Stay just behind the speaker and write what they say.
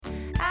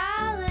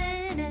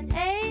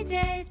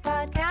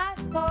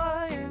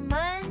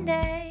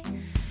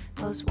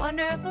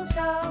local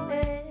show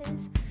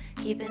is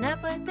Keeping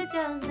Up with the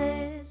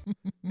Joneses.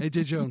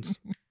 AJ Jones,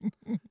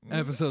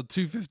 episode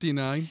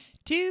 259.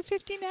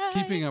 259.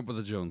 Keeping Up with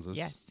the Joneses.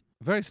 Yes.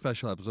 Very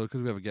special episode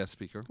because we have a guest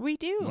speaker. We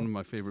do. One of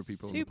my favorite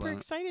people on the Super planet.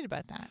 excited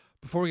about that.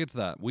 Before we get to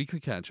that, weekly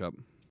catch-up.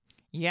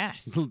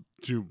 Yes. Do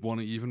you want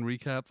to even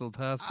recap the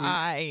past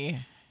week?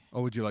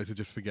 Or would you like to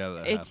just forget it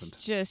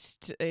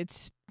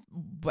happened?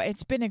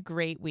 It's been a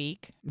great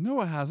week. No,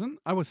 it hasn't.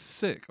 I was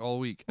sick all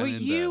week. Well, and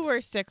in you bed.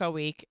 were sick all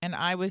week, and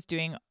I was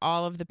doing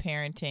all of the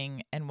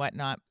parenting and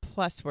whatnot,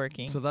 plus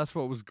working. So that's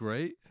what was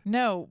great?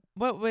 No,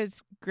 what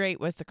was great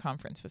was the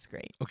conference was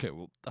great. Okay,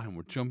 well,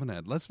 we're jumping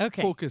ahead. Let's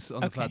Okay. focus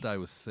on the Okay. fact that I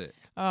was sick.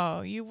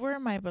 Oh, you were,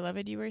 my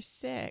beloved. You were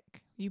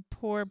sick. You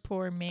poor,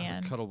 poor I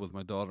man. cuddled with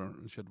my daughter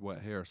and she had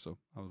wet hair, so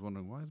I was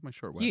wondering, why is my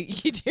shirt wet?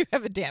 You do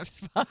have a damp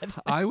spot.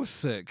 I was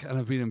sick and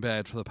I've been in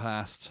bed for the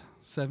past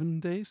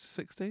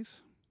 6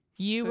 days.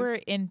 You were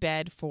in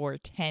bed for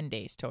 10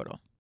 days total.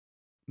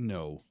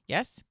 No.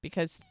 Yes,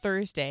 because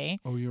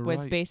Thursday Oh, you're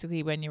was right.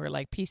 basically when you were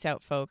like, peace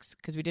out, folks,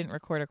 because we didn't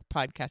record a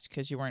podcast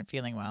because you weren't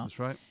feeling well. That's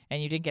right.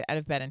 And you didn't get out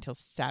of bed until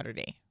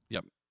Saturday.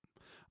 Yep.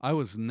 I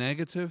was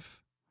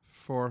negative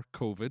for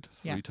COVID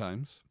 3 Yeah.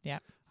 times. Yeah.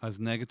 I was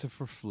negative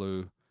for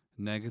flu,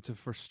 negative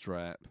for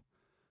strep,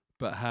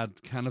 but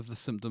had kind of the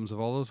symptoms of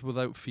all those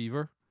without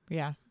fever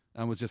Yeah.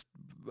 and was just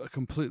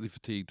completely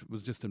fatigued,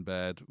 was just in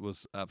bed,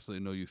 was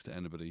absolutely no use to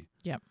anybody.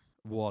 Yep.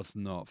 Was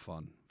not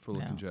fun, full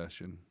of No.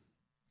 congestion.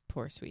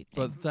 Poor sweet thing.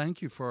 But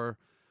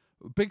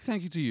big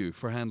thank you to you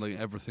for handling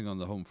everything on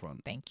the home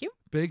front. Thank you.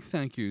 Big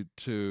thank you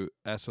to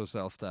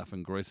SOSL staff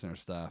and Grace Center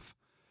staff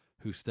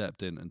who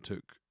stepped in and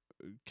took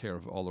care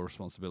of all the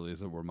responsibilities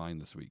that were mine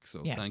this week.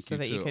 So Yes, thank so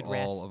that you you to could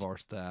all rest. of our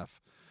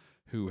staff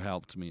who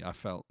helped me. I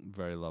felt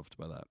very loved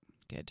by that.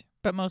 Good.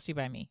 But mostly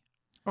by me.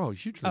 Oh,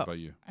 hugely Oh. by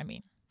you, I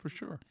mean, for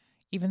sure.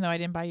 even though I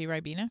didn't buy you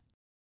Ribena.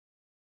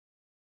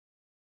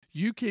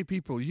 UK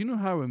people, you know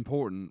how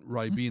important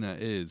Ribena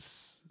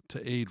is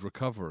to aid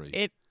recovery.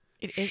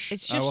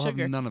 It's I will just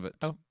sugar. have none of it.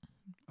 Oh.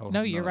 I will No,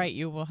 have you're none of right.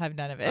 You will have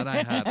none of it. And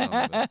I had none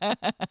of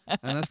it.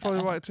 And that's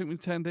probably why it took me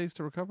 10 days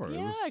to recover.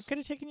 Yeah, it could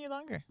have taken you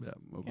longer. Yeah, it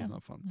was Yeah.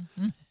 not fun.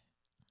 Mhm.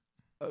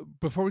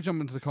 Before we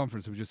jump into the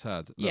conference we just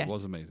had, that Yes.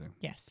 was amazing,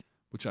 Yes.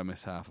 which I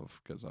missed half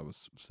of because I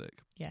was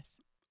sick. Yes.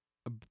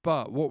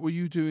 But what were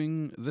you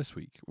doing this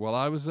week? While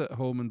I was at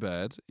home in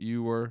bed,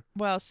 you were...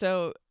 Well,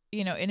 so,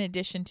 in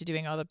addition to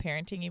doing all the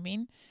parenting, you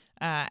mean,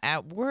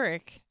 at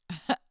work,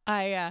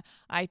 I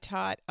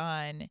taught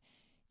on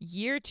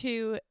year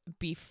 2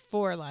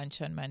 before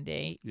lunch on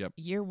Monday, Yep.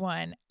 year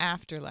 1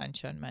 after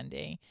lunch on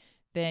Monday,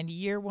 then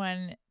year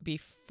 1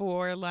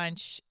 before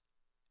lunch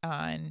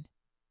on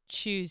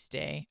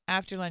Tuesday,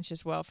 after lunch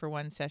as well for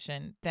one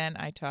session. Then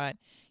I taught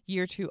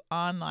year 2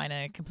 online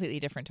on a completely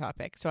different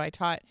topic. So I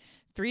taught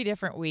 3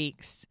 different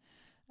weeks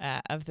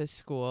of the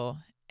school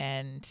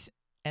and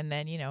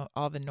then,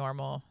 all the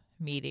normal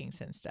meetings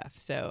and stuff.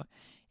 So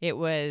it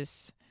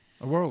was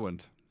A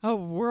whirlwind. a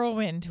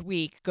whirlwind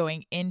week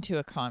going into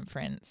a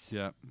conference.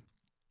 Yeah.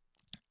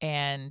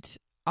 And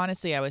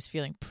honestly, I was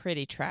feeling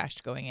pretty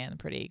trashed going in,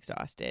 pretty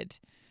exhausted.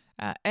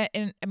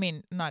 And I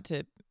mean, not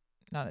that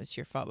it's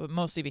your fault, but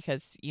mostly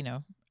because,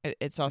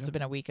 it's also Yeah.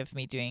 been a week of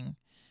me doing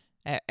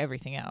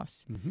everything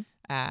else. Mm-hmm.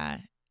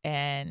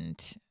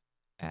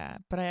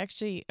 But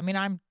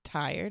I'm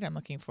tired. I'm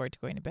looking forward to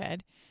going to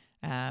bed.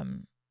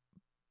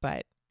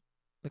 But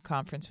the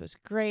conference was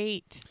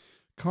great.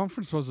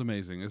 Conference was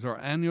amazing. It's our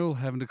annual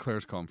Heaven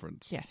Declares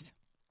conference. Yes.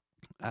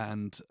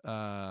 And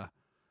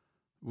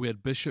we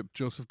had Bishop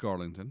Joseph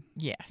Garlington,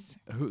 Yes.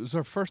 who it was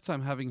our first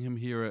time having him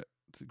here at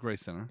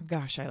Grace Center.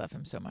 Gosh, I love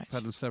him so much. I've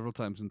had him several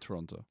times in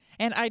Toronto.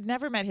 And I'd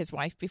never met his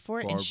wife before,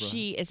 Barbara. and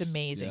she is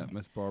amazing. Yeah,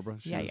 Miss Barbara.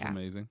 She Yeah, was yeah.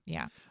 amazing.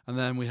 Yeah. And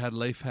then we had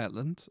Leif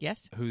Hetland,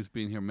 Yes. who's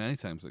been here many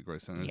times at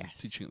Grace Center, Yes.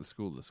 teaching at the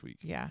school this week.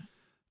 Yeah.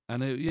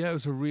 And it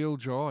was a real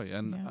joy.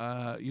 And,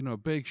 Yeah. a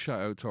big shout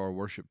out to our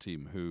worship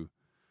team who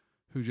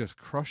just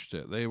crushed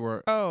it. They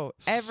were Oh,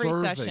 every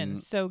serving session,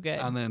 so good.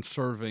 and then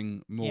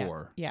serving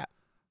more. Yeah.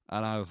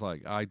 And I was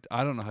like, I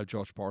don't know how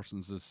Josh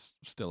Parsons is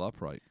still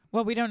upright.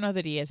 Well, we don't know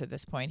that he is at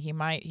this point. He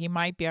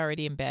might be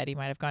already in bed. He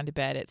might have gone to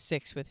bed at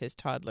 6 with his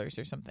toddlers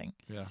or something.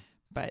 Yeah.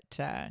 But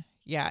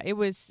it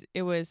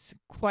was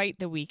quite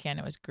the weekend.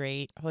 It was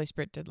great. Holy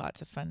Spirit did lots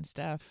of fun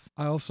stuff.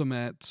 I also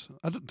met,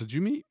 did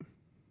you meet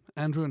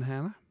Andrew and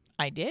Hannah?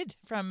 I did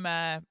from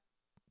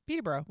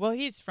Peterborough. Well,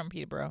 he's from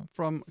Peterborough.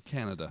 From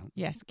Canada.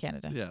 Yes,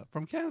 Canada. Yeah,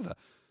 from Canada.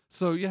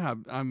 So yeah,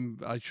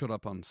 I showed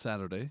up on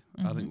Saturday,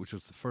 I think, which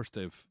was the first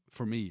day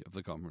for me of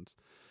the conference,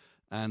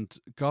 and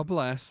God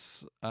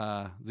bless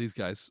these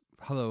guys.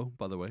 Hello,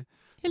 by the way,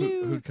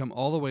 Hello. who'd come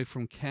all the way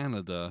from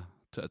Canada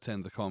to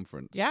attend the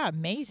conference. Yeah,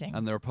 amazing.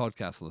 and they're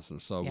podcast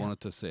listeners, so I Yeah. wanted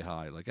to say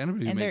hi. Like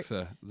anybody who And makes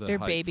the Their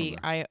hike baby.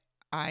 from there.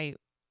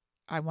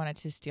 I wanted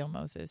to steal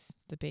Moses,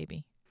 the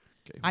baby.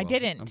 Okay, I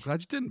didn't. I'm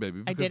glad you didn't,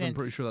 baby, because I'm didn't.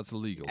 pretty sure that's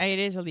illegal. It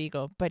is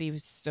illegal, but he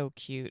was so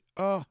cute.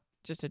 Oh,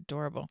 just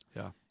adorable.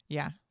 Yeah.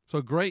 Yeah.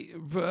 So great.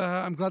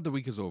 I'm glad the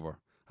week is over.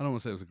 I don't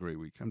want to say it was a great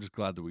week. I'm just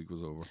glad the week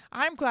was over.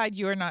 I'm glad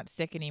you're not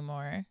sick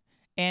anymore.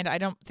 And I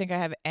don't think I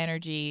have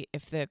energy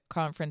if the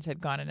conference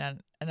had gone in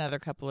another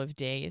couple of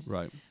days.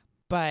 Right.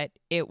 But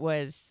it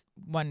was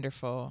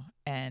wonderful,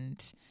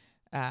 and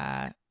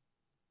I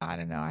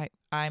don't know.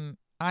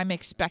 I'm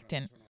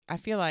expectant. I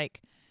feel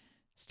like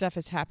stuff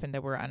has happened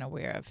that we're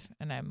unaware of,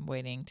 and I'm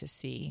waiting to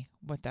see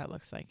what that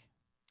looks like.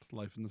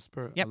 Life in the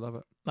Spirit. Yep. I love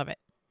it. Love it.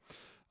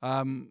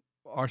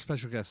 Our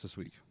special guest this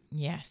week,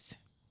 Yes,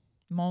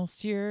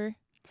 Monsieur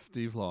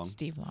Steve Long,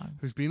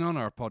 who's been on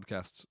our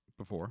podcast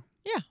before.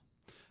 Yeah.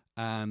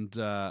 And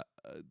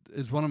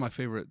is one of my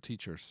favorite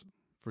teachers,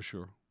 for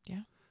sure.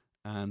 Yeah.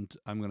 And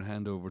I'm going to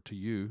hand over to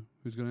you,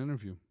 who's going to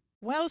interview.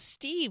 Well,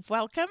 Steve,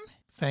 welcome.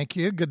 Thank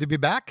you. Good to be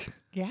back.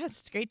 Yes,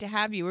 it's great to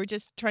have you. We're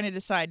just trying to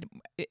decide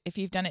if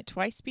you've done it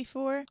twice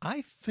before.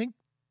 I think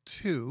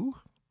 2.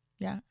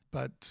 Yeah.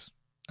 But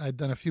I've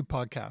done a few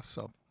podcasts,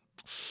 so.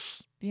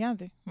 Yeah,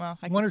 well,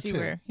 I One can or see two.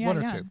 where. Yeah, One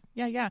or yeah. two.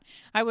 Yeah.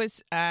 I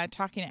was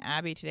talking to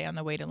Abby today on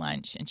the way to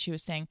lunch, and she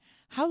was saying,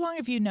 "How long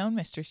have you known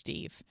Mr.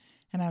 Steve?"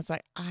 And I was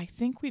like, "I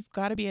think we've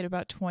got to be at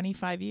about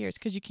 25 years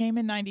because you came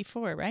in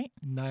 94, right?"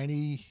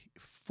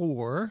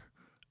 94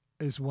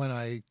 is when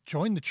I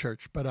joined the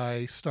church, but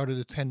I started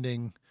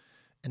attending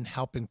and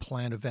helping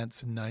plan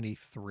events in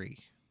 93.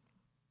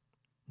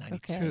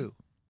 92.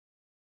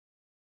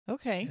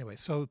 Okay. Anyway,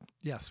 so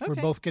yes, Okay. we're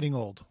both getting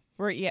old.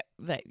 So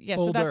that's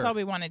Older. all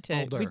we wanted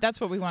to. Older. That's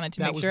what we wanted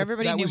to That make was sure the-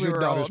 everybody that knew was we your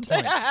were daughter's old.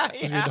 point. That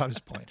was your Yeah. daughter's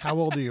point. How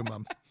old are you,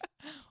 Mom?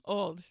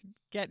 Old,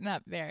 getting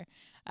up there.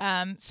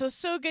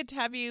 So good to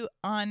have you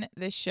on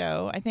the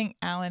show. I think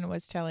Alan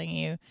was telling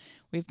you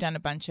we've done a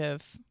bunch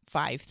of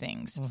 5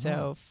 things. Mm-hmm.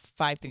 So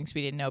 5 things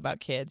we didn't know about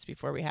kids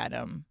before we had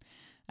them.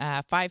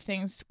 5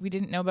 things we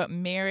didn't know about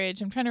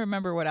marriage. I'm trying to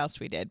remember what else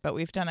we did, but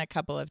we've done a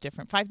couple of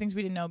different 5 things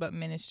we didn't know about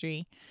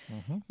ministry.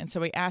 Mm-hmm. And so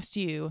we asked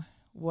you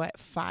what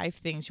 5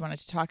 things you wanted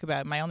to talk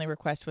about. My only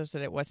request was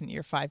that it wasn't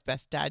your 5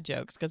 best dad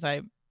jokes because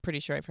I'm pretty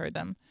sure I've heard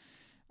them.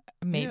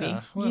 Maybe,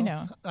 Yeah,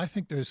 well, I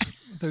think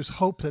there's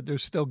hope that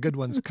there's still good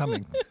ones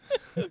coming.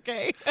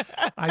 Okay.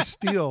 I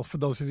steal, for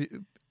those of you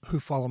who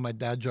follow my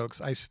dad jokes,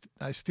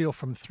 I steal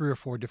from 3 or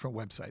 4 different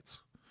websites.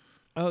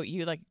 Oh,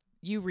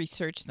 you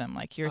research them,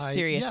 like you're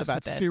serious yes, about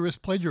it's this. serious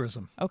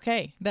plagiarism.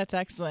 Okay, that's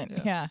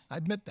excellent. Yeah. I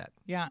admit that.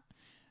 Yeah.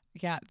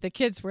 The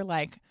kids were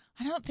like,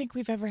 I don't think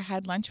we've ever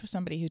had lunch with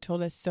somebody who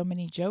told us so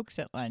many jokes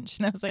at lunch.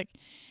 And I was like,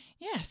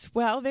 yes,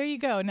 well, there you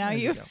go. Now There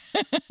you go.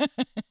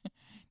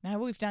 now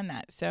we've done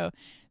that. So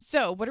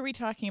what are we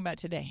talking about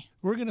today?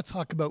 We're going to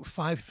talk about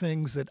 5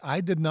 things that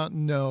I did not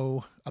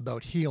know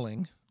about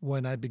healing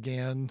when I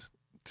began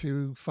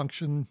to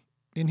function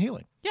in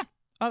healing. Yeah.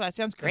 Oh, that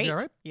sounds great. all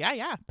right?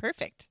 Yeah.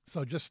 Perfect.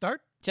 So just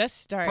start. Just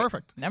start.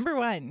 Perfect. Number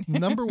 1.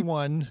 Number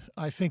 1,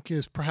 I think,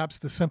 is perhaps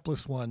the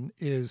simplest one,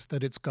 is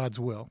that it's God's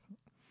will.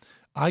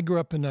 I grew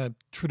up in a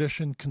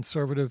tradition,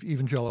 conservative,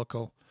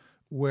 evangelical,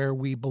 where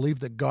we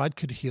believed that God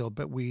could heal,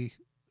 but we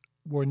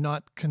were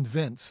not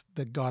convinced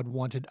that God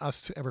wanted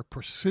us to ever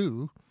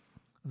pursue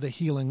the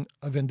healing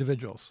of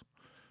individuals,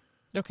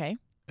 Okay.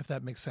 if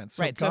that makes sense.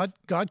 Right, So so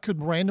God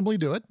could randomly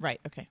do it,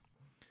 Right. Okay.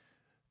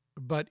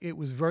 but it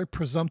was very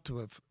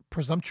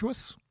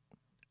presumptuous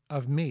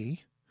of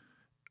me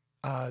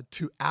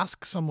to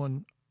ask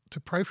someone to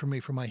pray for me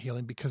for my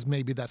healing, because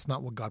maybe that's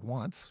not what God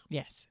wants.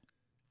 Yes.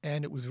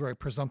 And it was very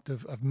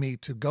presumptive of me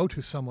to go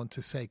to someone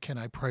to say, can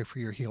I pray for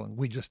your healing?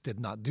 We just did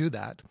not do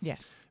that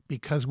Yes.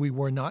 because we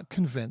were not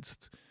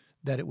convinced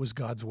that it was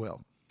God's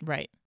will.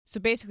 Right. So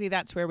basically,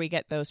 that's where we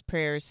get those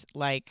prayers,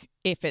 like,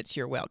 if it's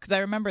your will. Because I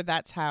remember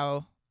that's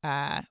how,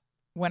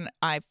 when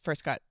I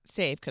first got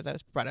saved, because I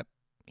was brought up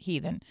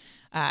heathen,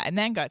 and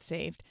then got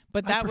saved.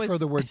 But that I prefer was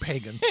the word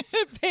pagan.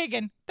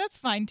 pagan. That's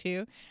fine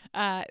too.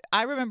 I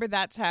remember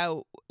that's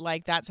how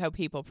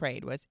people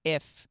prayed, was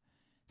if.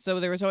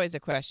 So there was always a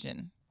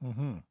question,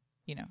 Mm-hmm.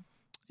 you know.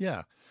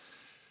 Yeah.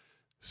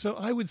 So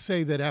I would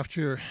say that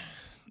after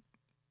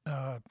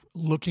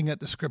looking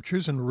at the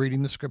scriptures and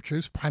reading the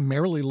scriptures,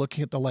 primarily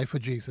looking at the life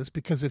of Jesus,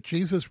 because if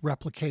Jesus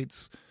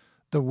replicates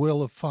the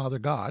will of Father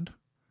God,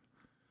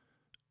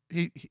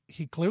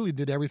 he clearly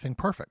did everything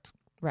perfect.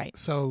 Right.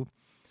 So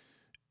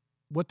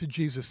what did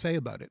Jesus say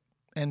about it?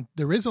 And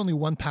there is only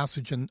one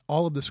passage in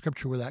all of the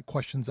scripture where that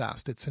question's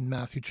asked. It's in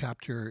Matthew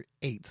chapter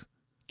 8,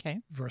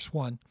 Okay. verse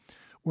 1,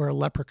 where a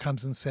leper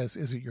comes and says,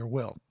 is it your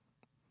will?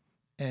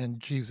 And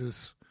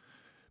Jesus,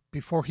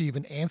 before he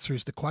even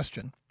answers the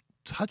question,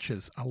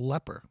 touches a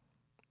leper,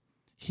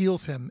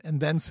 heals him, and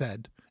then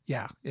said,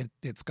 yeah,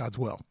 it's God's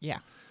will. Yeah.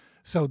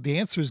 So the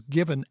answer is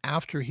given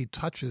after he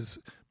touches,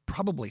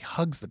 probably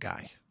hugs the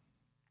guy,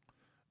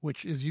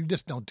 which is, you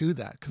just don't do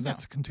that because No.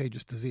 that's a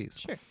contagious disease.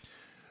 Sure.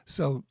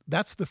 So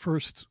that's the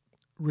first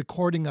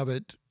recording of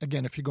it.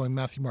 Again, if you're going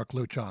Matthew, Mark,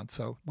 Luke, John.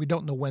 So we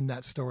don't know when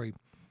that story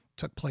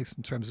took place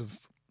in terms of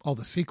all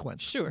the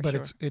sequence. Sure, but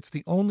sure. it's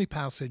the only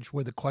passage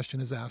where the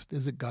question is asked,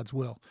 is it God's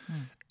will?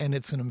 And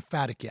it's an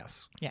emphatic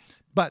yes.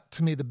 Yes. But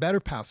to me, the better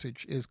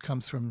passage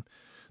comes from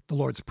the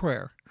Lord's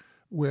Prayer,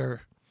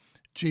 where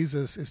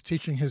Jesus is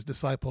teaching his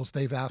disciples.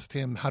 They've asked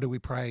him, how do we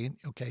pray?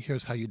 Okay,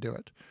 here's how you do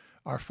it.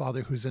 Our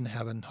Father who's in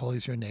heaven, holy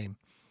is your name.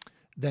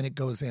 Then it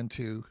goes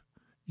into,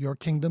 your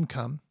kingdom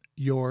come,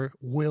 your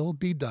will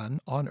be done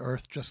on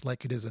earth just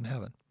like it is in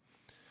heaven.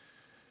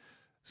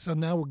 So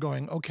now we're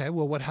going, okay,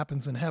 well, what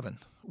happens in heaven?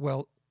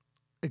 Well,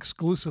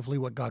 exclusively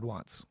what God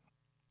wants.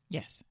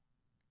 Yes.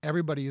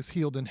 Everybody is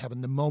healed in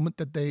heaven. The moment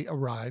that they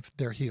arrive,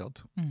 they're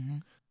healed.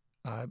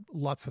 Mm-hmm.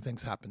 Lots of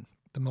things happen.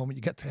 The moment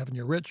you get to heaven,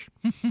 you're rich.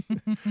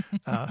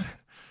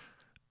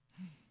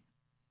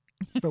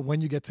 But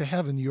when you get to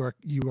heaven, you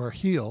are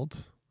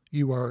healed.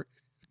 You are,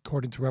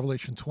 according to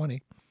Revelation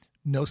 20,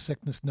 no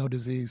sickness, no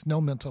disease,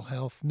 no mental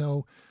health,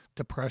 no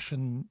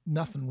depression,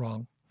 nothing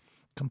wrong,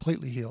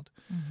 completely healed.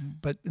 Mm-hmm.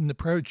 But in the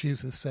prayer,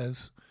 Jesus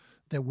says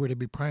that we're to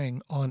be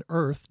praying on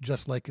earth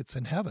just like it's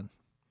in heaven.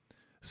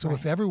 So Right.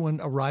 if everyone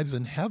arrives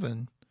in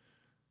heaven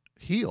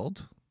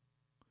healed,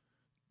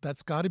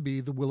 that's got to be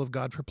the will of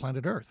God for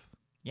planet Earth.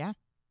 Yeah.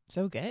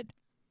 So good.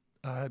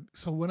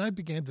 So when I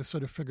began to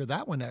sort of figure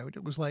that one out,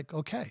 it was like,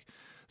 okay,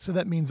 so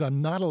that means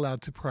I'm not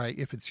allowed to pray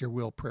if it's your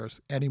will prayers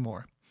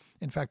anymore.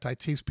 In fact, I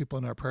tease people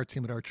in our prayer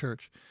team at our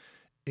church,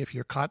 if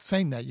you're caught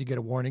saying that, you get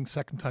a warning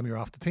second time you're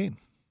off the team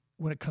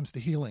when it comes to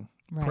healing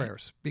Right.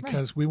 prayers,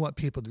 because we want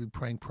people to be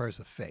praying prayers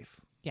of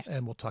faith. Yes.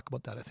 And we'll talk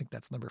about that. I think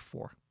that's number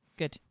 4.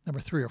 Good.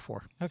 Number 3 or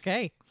 4.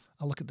 Okay.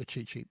 I'll look at the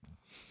cheat sheet.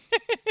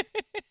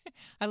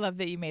 I love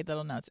that you made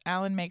little notes.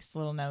 Alan makes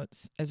little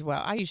notes as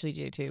well. I usually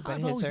do too, but I've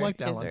his always are, liked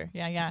his Alan. are.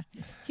 Yeah.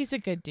 He's a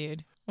good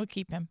dude. We'll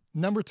keep him.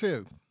 Number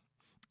 2,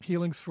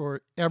 healings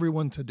for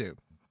everyone to do.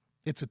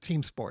 It's a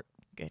team sport.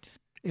 Good.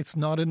 It's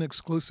not an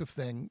exclusive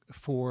thing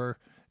for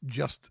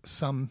just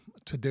some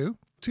to do.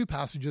 2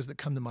 passages that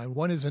come to mind.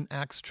 One is in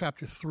Acts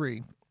chapter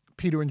 3.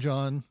 Peter and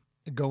John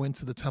go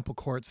into the temple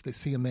courts. They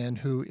see a man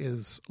who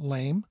is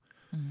lame.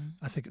 Mm-hmm.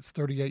 I think it's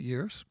 38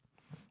 years.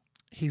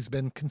 He's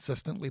been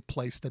consistently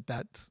placed at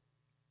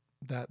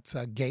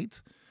that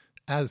gate.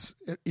 As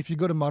if you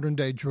go to modern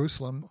day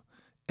Jerusalem,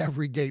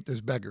 every gate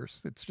there's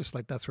beggars. It's just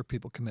like that's where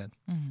people come in.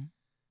 Mm-hmm.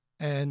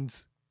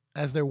 And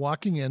as they're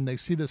walking in, they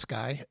see this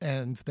guy,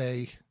 and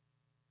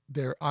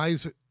their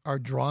eyes are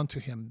drawn to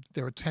him.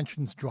 Their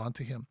attention's drawn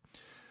to him.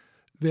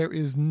 There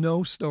is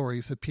no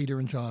stories of Peter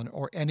and John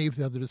or any of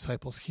the other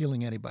disciples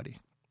healing anybody.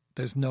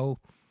 There's no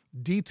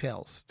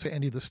details to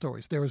any of the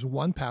stories. There is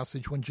one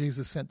passage when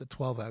Jesus sent the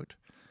 12 out,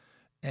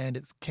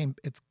 and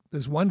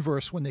there's one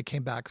verse when they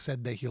came back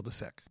said they healed the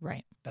sick.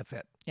 Right. That's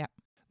it. Yeah.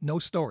 No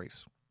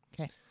stories.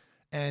 Okay.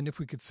 And if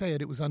we could say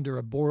it, it was under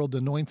a borrowed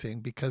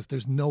anointing because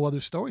there's no other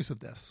stories of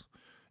this.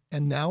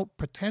 And now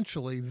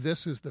potentially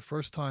this is the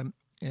first time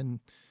in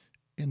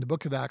the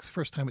book of Acts,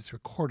 first time it's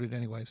recorded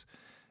anyways,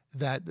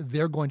 that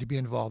they're going to be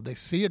involved. They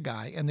see a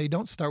guy, and they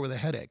don't start with a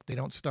headache. They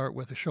don't start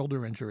with a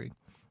shoulder injury.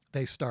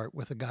 They start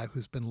with a guy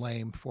who's been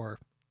lame for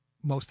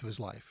most of his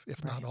life,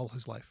 if not all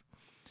his life.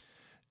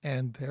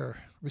 And their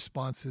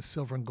response is,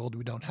 silver and gold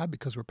we don't have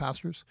because we're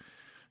pastors.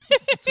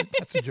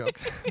 That's a joke.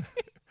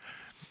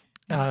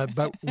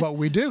 But what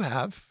we do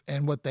have,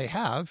 and what they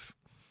have,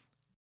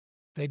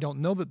 they don't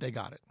know that they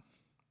got it.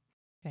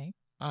 Okay.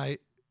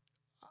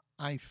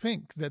 I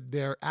think that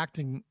they're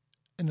acting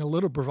in a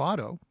little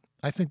bravado.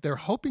 I think they're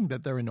hoping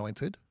that they're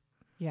anointed.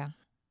 Yeah.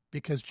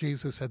 Because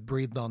Jesus had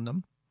breathed on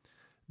them.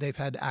 They've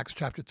had Acts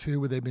chapter 2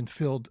 where they've been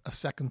filled a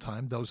second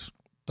time, those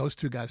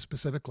 2 guys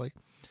specifically.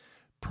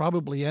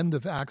 Probably end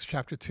of Acts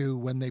chapter 2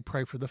 when they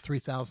pray for the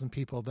 3,000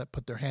 people that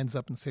put their hands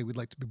up and say, we'd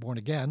like to be born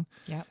again.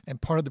 Yeah. And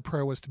part of the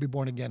prayer was to be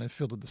born again and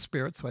filled with the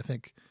Spirit. So I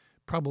think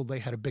probably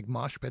they had a big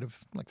mosh pit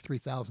of like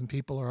 3,000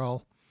 people are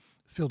all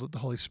filled with the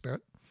Holy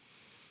Spirit.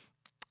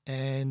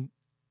 And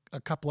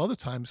a couple other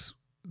times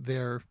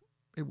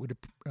it would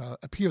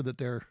appear that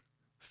they're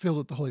filled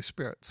with the Holy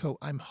Spirit. So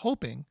I'm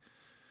hoping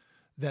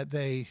that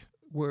they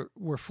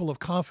were full of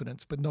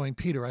confidence, but knowing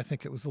Peter, I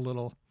think it was a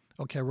little,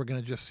 okay, we're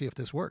going to just see if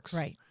this works.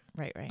 Right.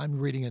 I'm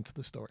reading into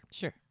the story.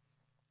 Sure.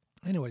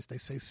 Anyways, they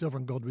say silver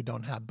and gold we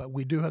don't have, but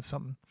we do have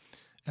something,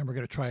 and we're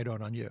going to try it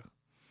out on you.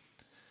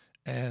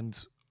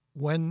 And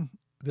when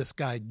this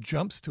guy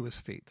jumps to his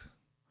feet,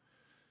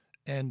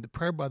 and the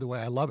prayer, by the way,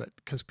 I love it,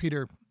 because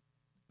Peter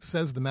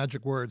says the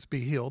magic words,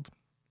 be healed.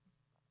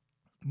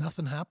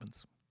 Nothing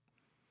happens.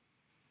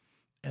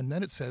 And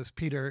then it says,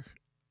 Peter,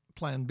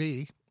 plan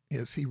B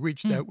is he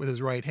reached out with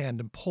his right hand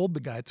and pulled the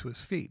guy to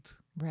his feet.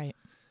 Right.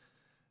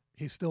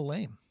 He's still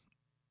lame.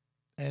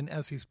 And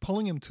as he's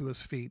pulling him to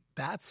his feet,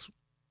 that's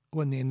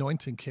when the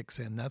anointing kicks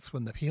in. That's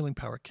when the healing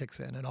power kicks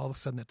in. And all of a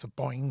sudden it's a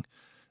boing,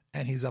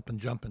 and he's up and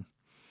jumping.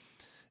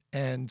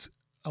 And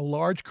a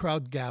large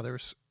crowd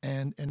gathers.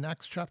 And in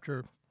Acts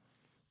chapter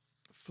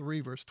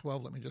 3, verse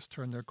 12, let me just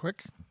turn there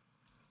quick.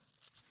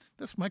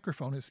 This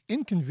microphone is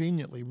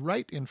inconveniently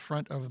right in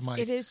front of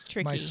It is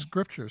tricky. my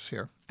scriptures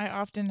here. I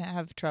often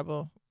have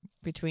trouble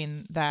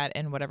between that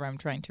and whatever I'm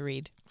trying to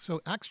read.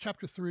 So Acts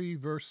chapter 3,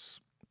 verse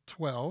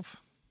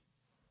 12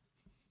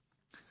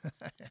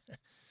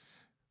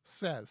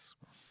 says,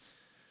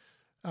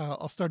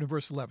 I'll start in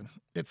verse 11.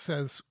 It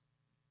says,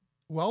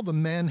 while the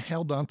men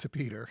held on to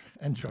Peter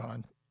and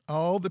John,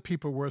 all the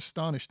people were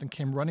astonished and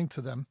came running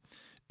to them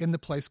in the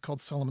place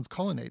called Solomon's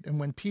Colonnade. And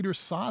when Peter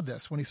saw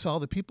this, when he saw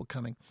the people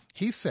coming,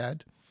 he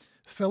said,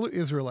 fellow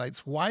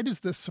Israelites, why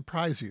does this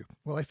surprise you?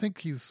 Well, I think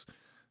he's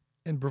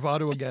in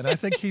bravado again. I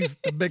think he's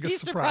the biggest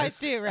He's surprise.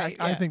 surprised too, right?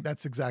 I Yeah. think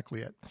that's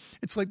exactly it.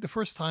 It's like the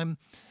first time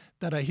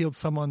that I healed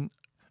someone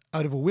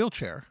out of a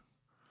wheelchair.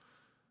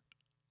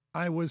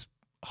 I was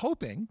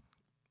hoping,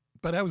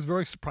 but I was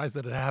very surprised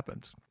that it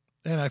happened.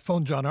 And I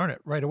phoned John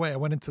Arnott right away. I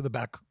went into the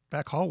back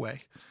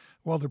hallway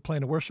while they're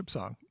playing a worship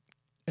song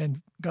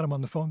and got him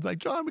on the phone. Like,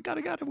 John, we got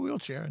a guy out of a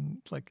wheelchair.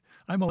 And like,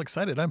 I'm all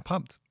excited. I'm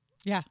pumped.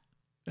 Yeah.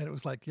 And it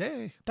was like,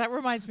 yay. That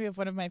reminds me of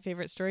one of my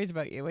favorite stories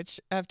about you, which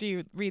after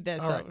you read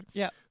this, All right.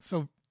 yeah.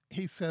 So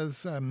he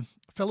says,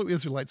 fellow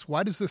Israelites,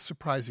 why does this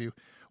surprise you?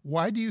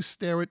 Why do you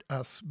stare at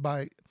us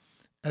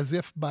as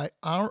if by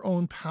our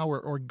own power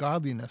or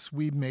godliness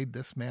we made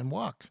this man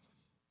walk?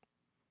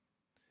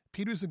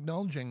 Peter's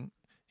acknowledging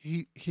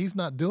he's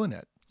not doing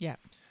it. Yeah.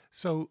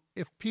 So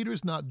if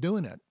Peter's not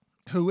doing it,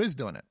 who is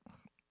doing it?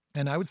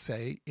 And I would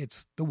say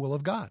it's the will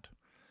of God.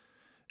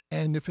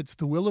 And if it's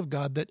the will of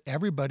God that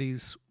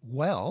everybody's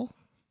well,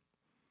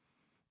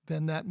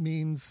 then that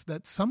means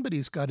that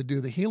somebody's got to do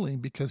the healing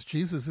because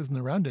Jesus isn't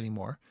around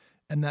anymore.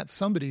 And that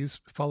somebody's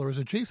followers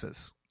of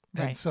Jesus.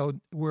 Right. And so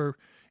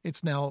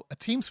it's now a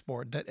team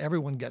sport that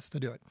everyone gets to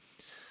do it.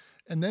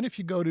 And then if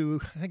you go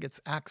to, I think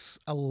it's Acts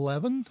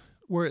 11,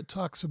 where it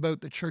talks about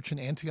the church in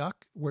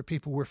Antioch, where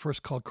people were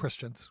first called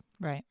Christians.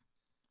 Right.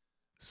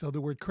 So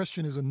the word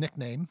Christian is a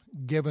nickname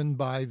given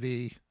by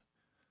the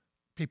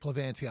people of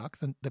Antioch,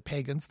 the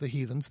pagans, the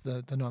heathens,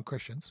 the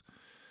non-Christians,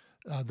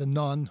 the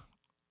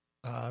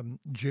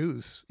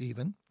non-Jews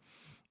even.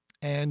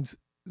 And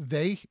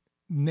they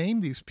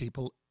named these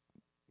people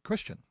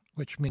Christian,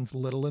 which means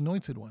little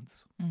anointed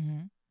ones.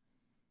 Mm-hmm.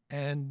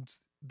 And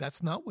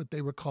that's not what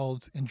they were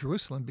called in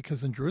Jerusalem,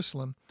 because in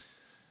Jerusalem,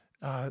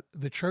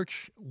 the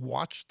church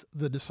watched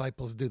the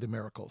disciples do the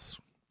miracles.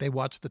 They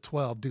watched the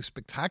 12 do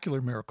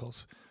spectacular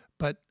miracles,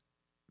 but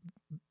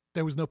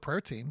there was no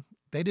prayer team.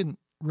 They didn't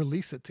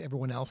release it to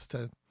everyone else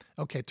to,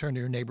 okay, turn to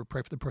your neighbor,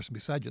 pray for the person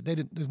beside you.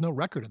 There's no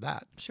record of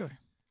that. Sure.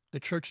 The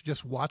church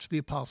just watched the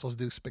apostles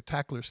do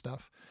spectacular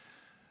stuff.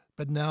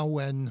 But now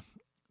when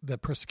the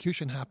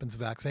persecution happens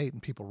of Acts 8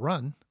 and people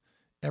run,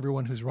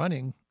 everyone who's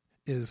running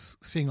is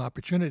seeing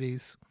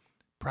opportunities,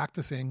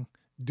 practicing,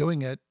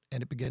 doing it,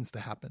 and it begins to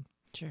happen.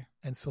 Sure.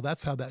 And so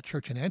that's how that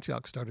church in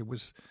Antioch started,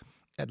 was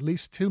at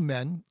least two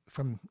men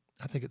from,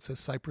 I think it says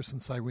Cyprus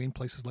and Cyrene,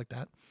 places like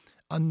that,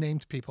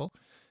 unnamed people.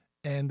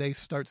 And they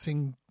start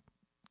seeing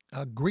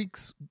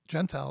Greeks,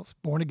 Gentiles,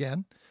 born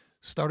again,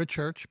 start a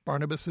church.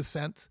 Barnabas is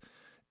sent.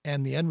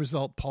 And the end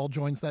result, Paul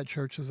joins that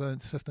church as an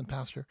assistant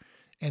pastor.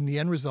 And the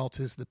end result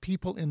is the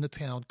people in the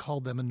town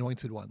called them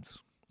anointed ones.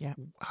 Yeah.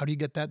 How do you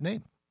get that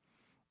name?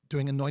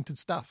 Doing anointed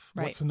stuff.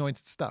 Right. What's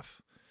anointed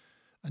stuff?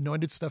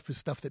 Anointed stuff is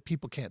stuff that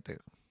people can't do,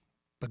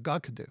 but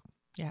God could do.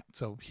 Yeah.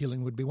 So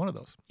healing would be one of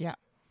those. Yeah.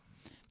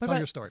 Tell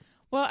your story.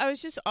 Well, I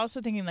was just also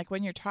thinking, like,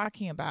 when you're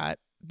talking about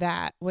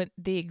that, when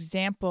the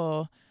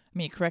example, I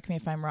mean, correct me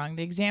if I'm wrong,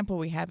 the example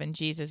we have in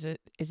Jesus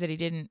is that he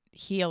didn't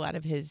heal out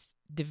of his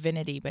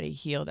divinity, but he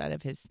healed out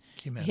of his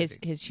Humanity.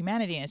 his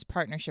humanity and his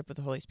partnership with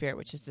the Holy Spirit,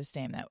 which is the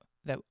same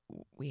that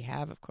we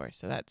have, of course.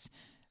 So that's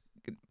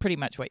pretty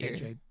much what you're...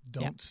 AJ,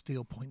 don't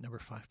steal point number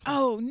 5, please.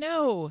 Oh,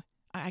 no.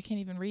 I can't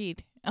even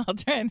read. I'll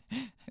turn.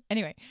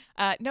 Anyway,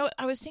 no,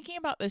 I was thinking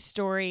about this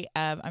story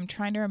of, I'm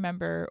trying to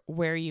remember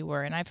where you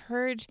were. And I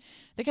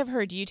think I've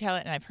heard you tell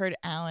it, and I've heard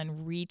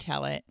Alan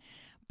retell it.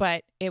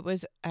 But it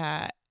was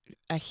a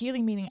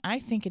healing meeting, I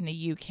think, in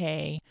the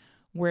UK,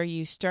 where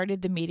you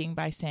started the meeting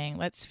by saying,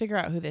 let's figure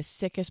out who the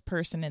sickest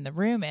person in the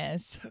room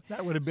is.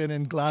 That would have been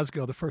in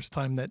Glasgow the first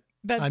time that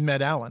That's- I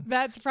met Alan.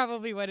 That's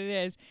probably what it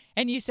is.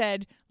 And you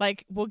said,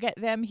 like, we'll get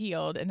them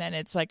healed, and then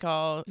it's like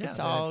Yeah, then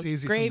it's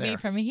easy gravy there.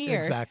 from here.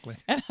 Exactly.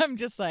 And I'm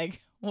just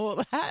like,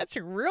 well, that's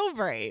real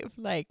brave.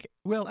 Like,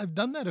 Well, I've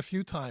done that a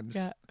few times.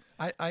 Yeah.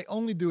 I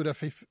only do it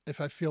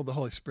if I feel the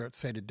Holy Spirit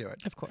say to do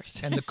it. of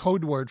course. And the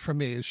code word for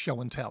me is show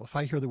and tell. If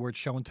I hear the word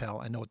show and tell,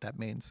 I know what that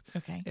means.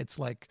 Okay. It's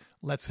like,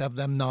 let's have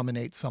them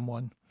nominate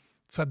someone.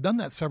 So I've done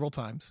that several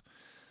times.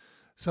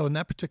 So in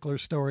that particular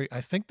story,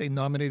 I think they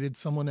nominated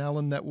someone,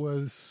 Alan, that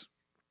was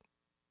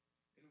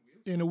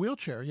in a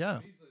wheelchair.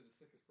 Yeah.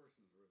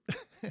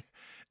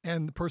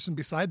 And the person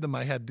beside them,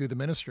 I had do the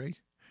ministry.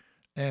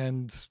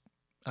 And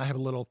I have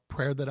a little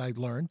prayer that I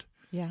learned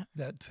Yeah.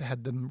 that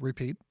had them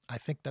repeat. I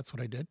think that's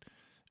what I did.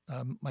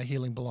 My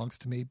healing belongs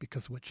to me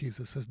because of what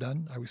Jesus has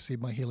done. I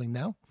receive my healing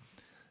now.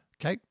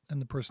 Okay.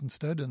 And the person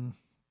stood and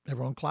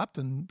everyone clapped.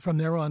 And from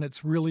there on,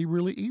 it's really,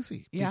 really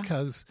easy Yeah.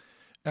 because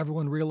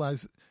everyone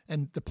realized.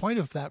 And the point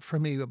of that for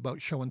me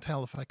about show and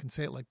tell, if I can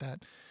say it like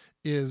that,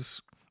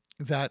 is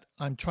that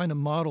I'm trying to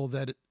model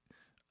that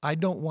I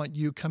don't want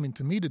you coming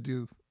to me to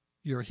do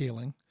your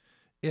healing.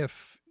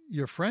 If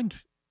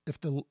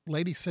the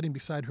lady sitting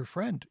beside her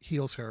friend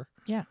heals her,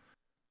 Yeah.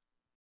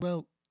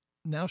 well,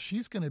 now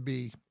she's going to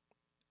be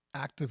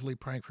actively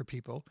praying for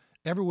people.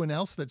 Everyone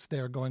else that's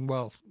there going,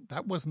 well,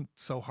 that wasn't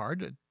so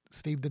hard.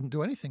 Steve didn't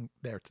do anything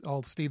there.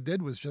 All Steve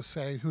did was just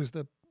say, who's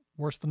the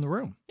worst in the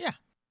room? Yeah.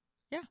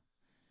 Yeah.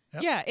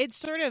 Yep. Yeah. It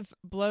sort of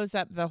blows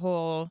up the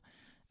whole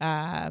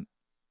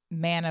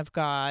man of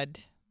God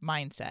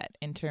mindset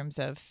in terms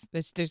of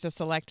there's a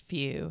select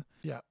few.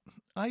 Yeah.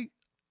 I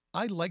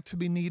like to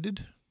be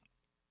needed.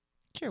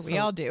 Sure, we So-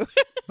 all do.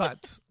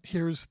 But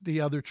here's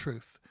the other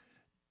truth.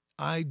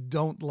 I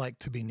don't like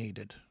to be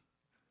needed.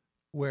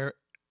 Where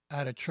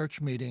at a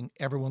church meeting,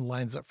 everyone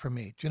lines up for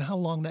me. Do you know how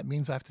long that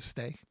means I have to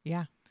stay?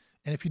 Yeah.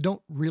 And if you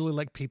don't really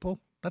like people,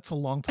 that's a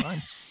long time.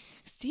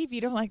 Steve,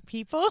 you don't like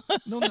people?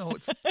 No,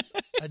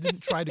 I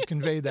didn't try to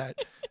convey that.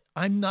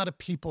 I'm not a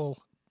people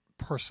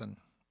person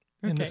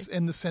in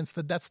the sense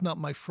that that's not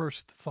my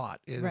first thought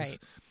is Right.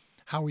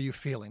 how are you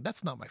feeling?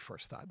 That's not my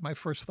first thought. My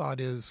first thought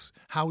is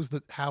how is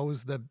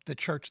the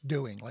church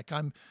doing? Like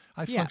I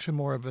Yeah. function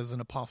more of as an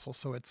apostle,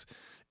 so it's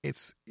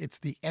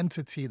the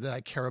entity that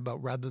I care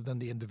about rather than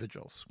the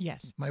individuals.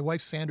 Yes. My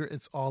wife Sandra,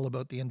 it's all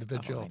about the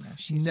individual, Oh, I know.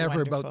 She's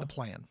never about wonderful. the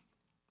plan.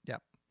 Yeah.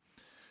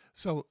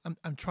 So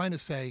I'm trying to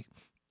say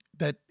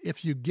that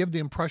if you give the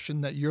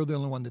impression that you're the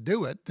only one to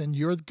do it, then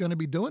you're going to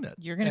be doing it.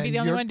 You're going to be And the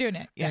only you're- one doing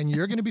it. Yeah. And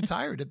you're going to be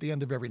tired at the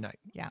end of every night.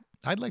 Yeah.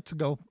 I'd like to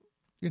go,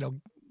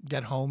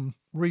 get home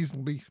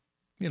reasonably,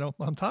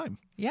 on time.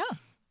 Yeah.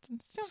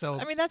 Sounds, So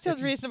that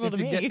sounds reasonable to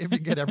me. If you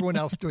get everyone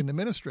else doing the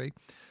ministry,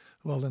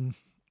 well, then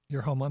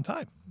you're home on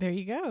time. There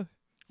you go.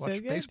 Watch So a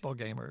good. baseball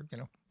game or,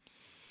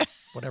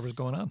 whatever's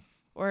going on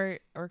Or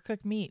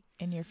cook meat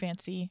in your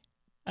fancy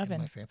in oven.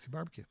 my fancy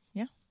barbecue.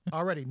 Yeah.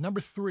 Alrighty.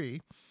 Number 3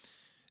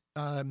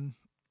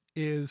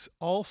 is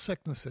all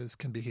sicknesses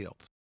can be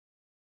healed.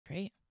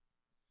 Great.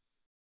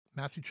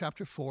 Matthew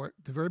chapter 4,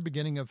 the very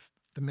beginning of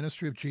the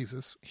ministry of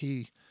Jesus,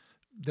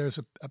 there's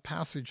a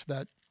passage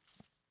that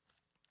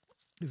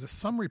is a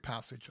summary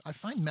passage. I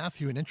find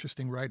Matthew an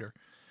interesting writer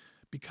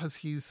because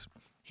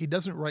he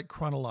doesn't write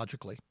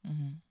chronologically.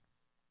 Mm-hmm.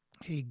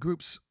 He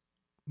groups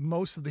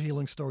most of the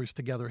healing stories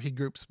together. He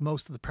groups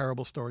most of the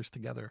parable stories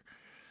together.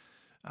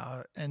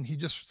 And he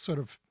just sort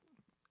of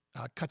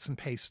cuts and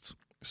pastes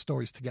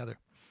stories together.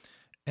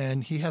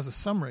 And he has a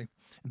summary.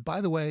 And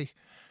by the way,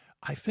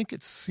 I think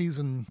it's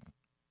season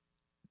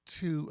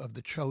 2 of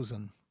The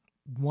Chosen,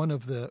 one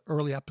of the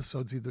early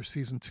episodes, either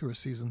season 2 or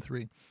season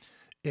 3.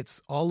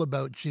 It's all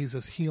about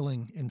Jesus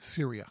healing in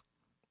Syria.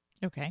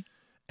 Okay.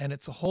 And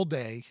it's a whole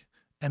day.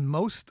 And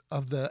most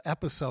of the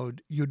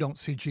episode, you don't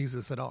see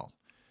Jesus at all.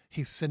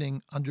 He's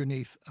sitting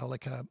underneath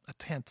like a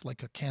tent,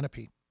 like a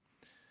canopy.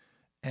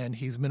 And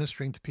he's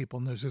ministering to people.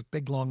 And there's this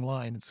big, long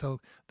line. And so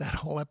that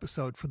whole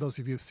episode, for those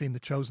of you who've seen The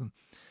Chosen,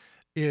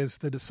 is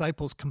the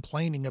disciples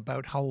complaining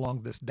about how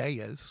long this day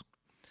is.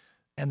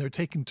 And they're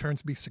taking turns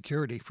to be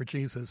security for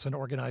Jesus and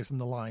organizing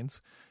the lines.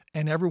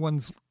 And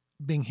everyone's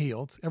being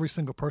healed. Every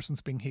single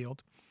person's being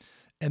healed.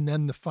 And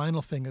then the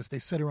final thing is they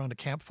sit around a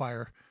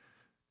campfire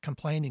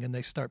complaining and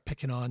they start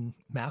picking on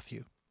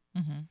Matthew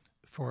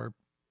for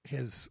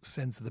his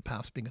sins of the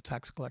past, being a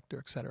tax collector,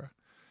 etc.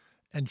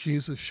 And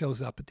Jesus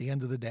shows up at the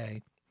end of the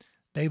day.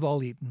 They've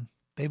all eaten.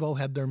 They've all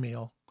had their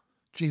meal.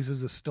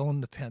 Jesus is still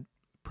in the tent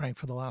praying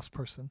for the last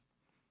person.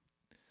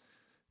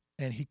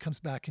 And he comes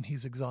back and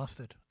he's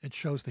exhausted. It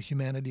shows the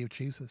humanity of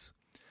Jesus.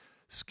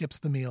 Skips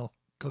the meal,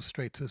 goes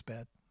straight to his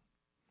bed.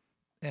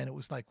 And it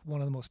was like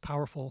one of the most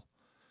powerful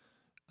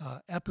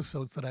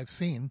episodes that I've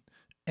seen.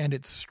 And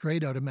it's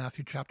straight out of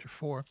Matthew chapter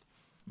 4,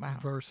 Wow.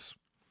 verse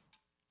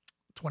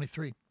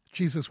 23.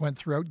 Jesus went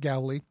throughout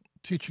Galilee,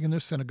 teaching in their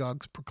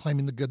synagogues,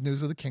 proclaiming the good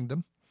news of the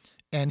kingdom,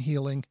 and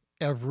healing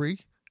every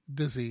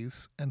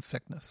disease and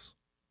sickness.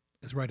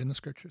 Is right in the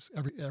scriptures,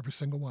 every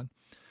single one.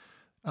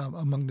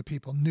 Among the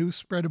people. News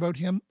spread about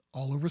him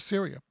all over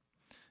Syria,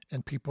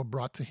 and people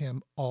brought to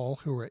him all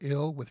who were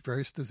ill with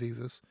various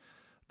diseases,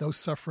 those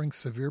suffering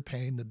severe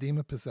pain, the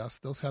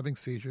demon-possessed, those having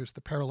seizures,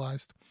 the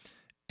paralyzed,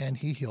 and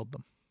he healed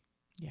them.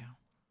 Yeah.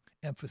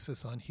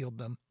 Emphasis on healed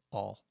them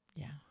all.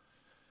 Yeah.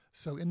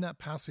 So in that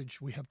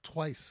passage, we have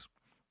twice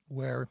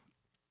where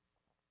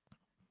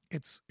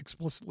it's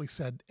explicitly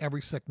said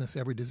every sickness,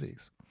 every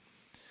disease.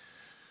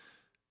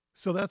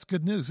 So that's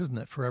good news, isn't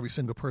it, for every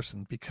single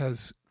person?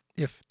 Because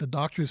if the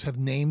doctors have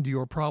named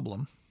your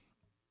problem,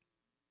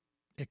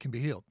 it can be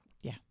healed.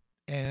 Yeah.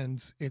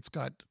 And it's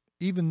got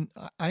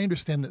I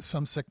understand that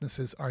some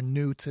sicknesses are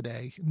newer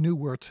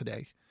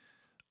today.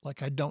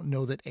 Like I don't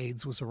know that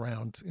AIDS was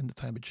around in the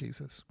time of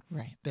Jesus.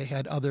 Right. They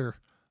had other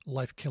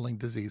life-killing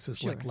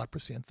diseases like Sure.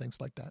 leprosy and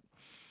things like that.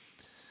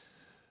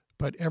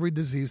 But every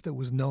disease that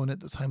was known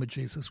at the time of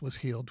Jesus was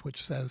healed,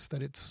 which says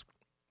that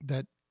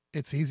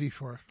it's easy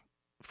for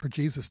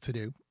Jesus to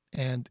do.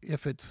 And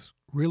if it's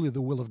really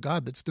the will of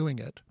God that's doing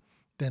it,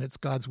 then it's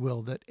God's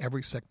will that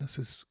every sickness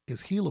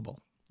is healable.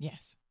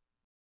 Yes.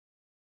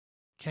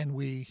 Can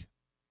we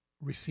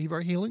receive our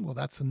healing? Well,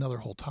 that's another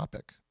whole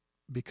topic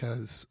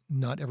because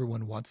not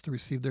everyone wants to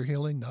receive their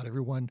healing. Not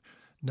everyone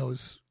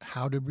knows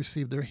how to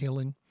receive their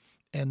healing.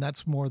 And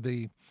that's more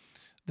the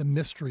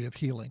mystery of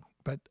healing.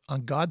 But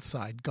on God's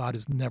side, God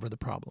is never the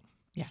problem.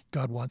 Yeah.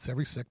 God wants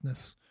every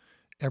sickness,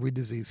 every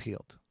disease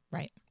healed,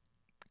 Right.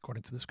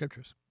 according to the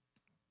scriptures.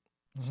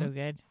 So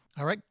good.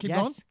 All right, keep yes.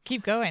 going.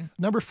 Keep going.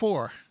 Number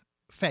 4,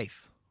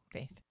 faith.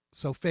 Faith.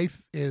 So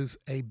faith is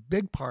a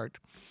big part.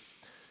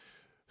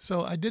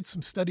 So I did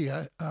some study.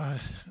 A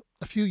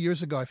few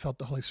years ago, I felt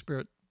the Holy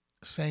Spirit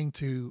saying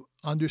to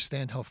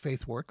understand how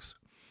faith works.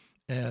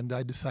 And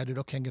I decided,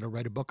 okay, I'm going to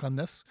write a book on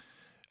this.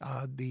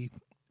 The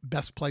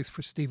best place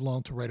for Steve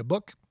Long to write a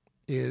book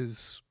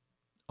is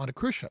on a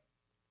cruise ship.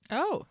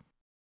 Oh,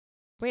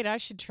 wait, I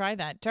should try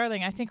that.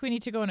 Darling, I think we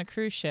need to go on a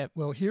cruise ship.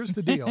 Well, here's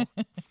the deal.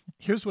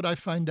 Here's what I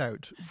find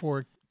out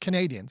for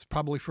Canadians,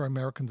 probably for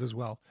Americans as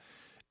well,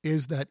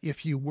 is that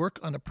if you work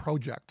on a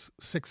project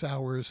 6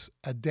 hours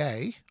a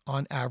day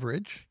on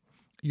average,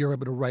 you're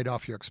able to write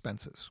off your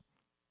expenses.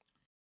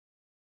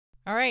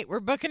 All right, we're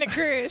booking a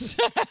cruise.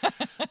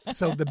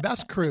 So the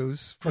best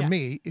cruise for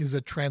me is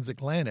a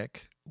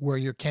transatlantic where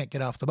you can't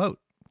get off the boat.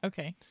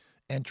 Okay.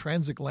 And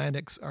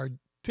transatlantics are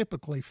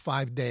typically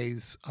 5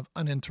 days of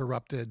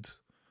uninterrupted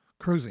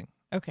cruising.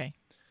 Okay.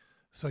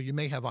 So you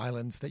may have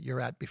islands that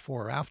you're at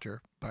before or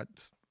after,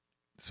 but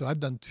so I've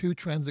done 2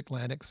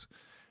 transatlantics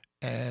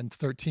and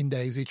 13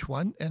 days each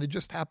one. And it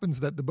just happens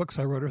that the books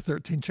I wrote are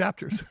 13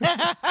 chapters.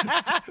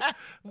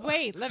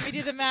 Wait, let me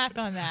do the math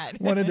on that.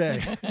 One a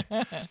day.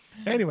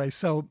 Anyway,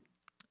 so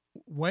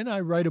when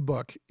I write a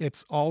book,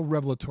 it's all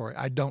revelatory.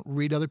 I don't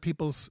read other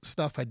people's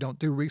stuff. I don't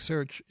do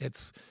research.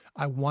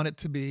 I want it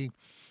to be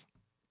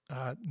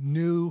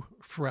new,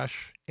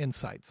 fresh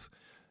insights.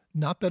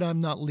 Not that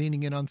I'm not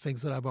leaning in on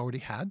things that I've already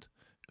had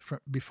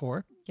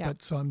before,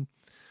 but so I'm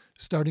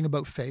starting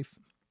about faith.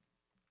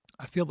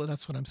 I feel that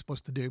that's what I'm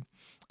supposed to do.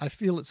 I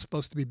feel it's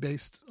supposed to be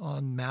based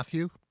on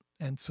Matthew.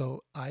 And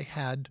so I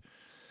had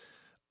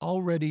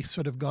already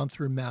sort of gone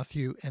through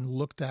Matthew and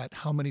looked at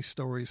how many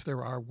stories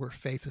there are where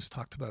faith is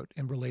talked about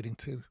and relating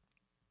to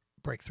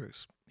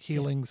breakthroughs,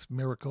 healings,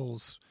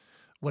 miracles,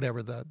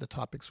 whatever the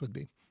topics would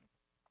be.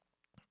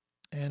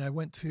 And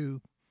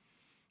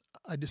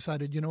I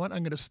decided, you know what,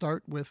 I'm going to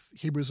start with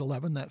Hebrews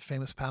 11, that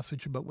famous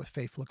passage about what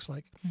faith looks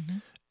like. Mm-hmm.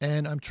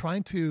 And I'm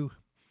trying to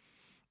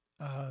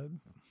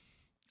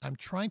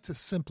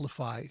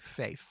simplify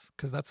faith,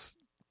 because that's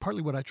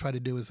partly what I try to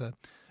do as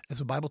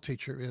a Bible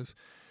teacher is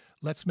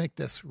let's make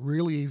this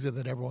really easy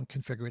that everyone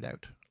can figure it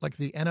out. Like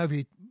the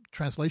NIV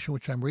translation,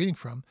 which I'm reading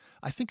from,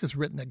 I think is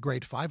written at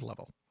grade 5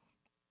 level.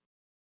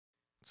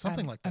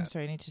 Something like that. I'm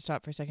sorry, I need to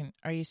stop for a second.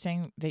 Are you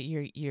saying that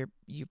you're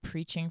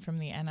preaching from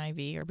the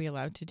NIV? Are we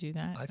allowed to do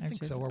that? I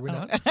think so. Are we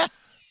not?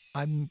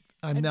 I'm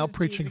now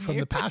preaching from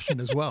the Passion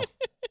as well.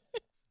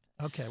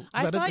 Okay.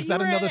 Is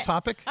that another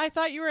topic? I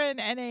thought you were an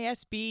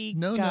NASB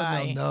No.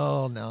 guy.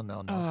 No.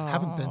 I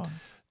haven't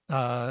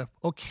been.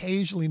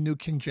 Occasionally New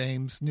King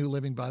James, New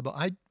Living Bible.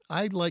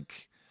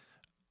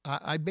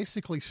 I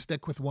basically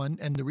stick with one.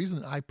 And the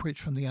reason I preach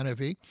from the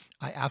NIV,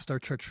 I asked our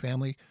church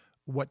family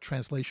what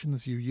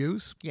translations you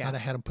use. Yeah. And I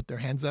had them put their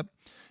hands up.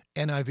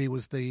 NIV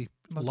was the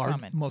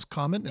most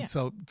common. And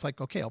so it's like,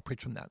 okay, I'll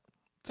preach from that.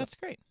 So, that's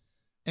great.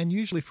 And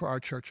usually for our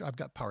church, I've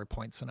got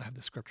PowerPoints and I have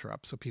the scripture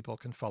up so people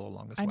can follow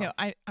along as well.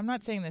 I know. I'm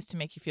not saying this to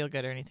make you feel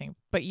good or anything,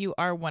 but you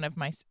are one of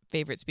my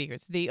favorite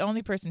speakers. The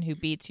only person who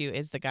beats you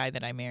is the guy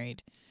that I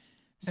married.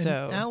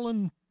 So and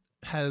Alan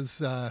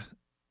has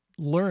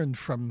learned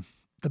from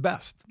the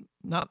best.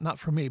 Not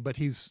from me, but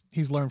he's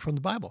learned from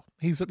the Bible.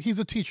 He's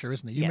a teacher,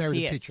 isn't he? You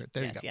married a teacher.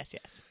 There you go.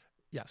 Yes.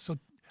 Yeah. So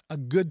a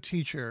good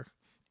teacher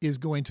is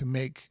going to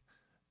make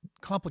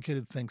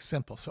complicated things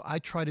simple. So I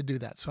try to do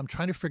that. So I'm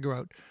trying to figure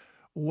out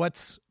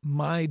what's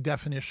my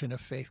definition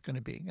of faith going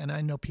to be. And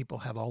I know people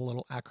have all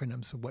little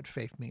acronyms of what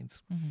faith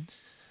means. Mm-hmm.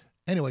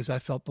 Anyways, I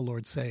felt the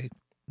Lord say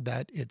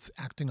that it's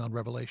acting on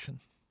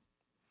revelation.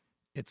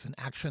 It's an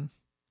action.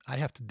 I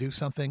have to do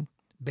something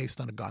based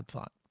on a God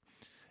thought.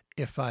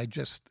 If I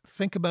just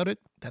think about it,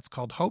 that's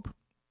called hope.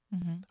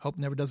 Mm-hmm. Hope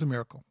never does a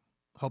miracle.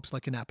 Hope's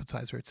like an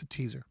appetizer. It's a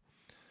teaser.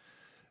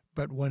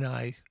 But when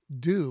I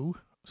do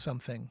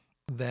something,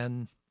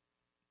 then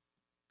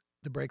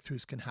the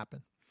breakthroughs can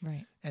happen.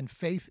 Right. And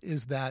faith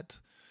is that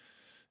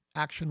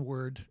action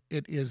word.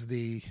 It's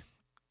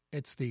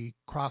the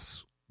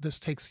cross. This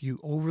takes you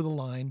over the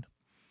line.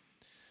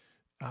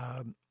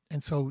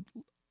 And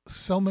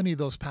so many of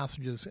those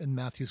passages in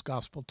Matthew's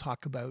gospel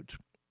talk about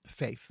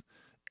faith.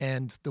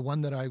 And the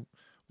one that I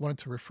wanted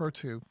to refer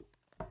to,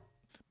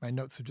 my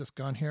notes have just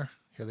gone here.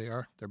 Here they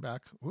are. They're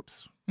back.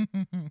 Whoops.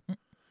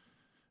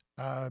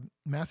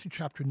 Matthew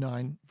chapter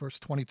 9, verse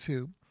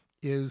 22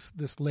 is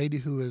this lady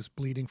who is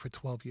bleeding for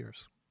 12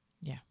 years.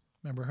 Yeah.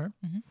 Remember her?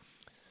 Mm-hmm.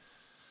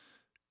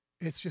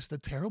 It's just a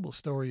terrible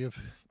story of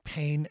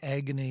pain,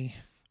 agony.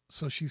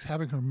 So she's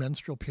having her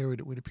menstrual period,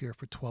 it would appear,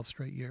 for 12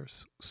 straight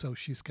years. So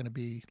she's going to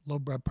be low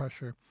blood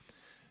pressure.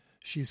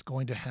 She's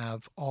going to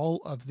have all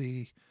of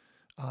the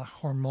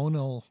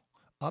hormonal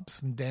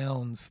ups and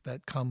downs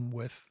that come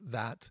with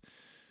that.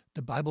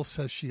 The Bible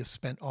says she has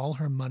spent all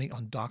her money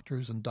on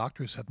doctors, and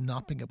doctors have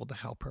not been able to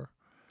help her.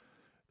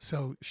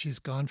 So she's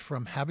gone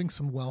from having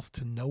some wealth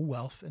to no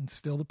wealth and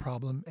still the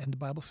problem, and the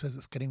Bible says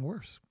it's getting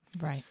worse.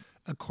 Right.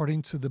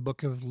 According to the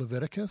book of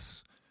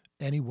Leviticus,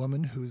 any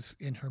woman who's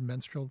in her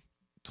menstrual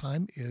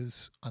time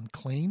is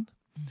unclean.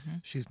 Mm-hmm.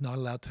 She's not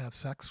allowed to have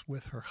sex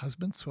with her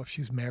husband. So if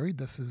she's married,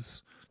 this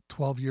is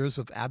 12 years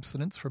of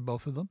abstinence for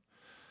both of them.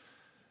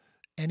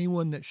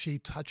 Anyone that she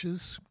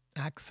touches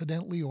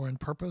accidentally or on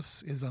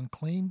purpose is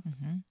unclean.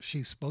 Mm-hmm.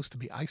 She's supposed to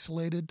be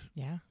isolated.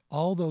 Yeah.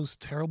 All those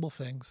terrible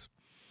things.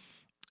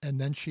 And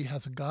then she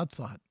has a God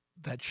thought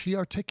that she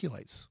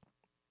articulates.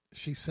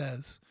 She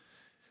says,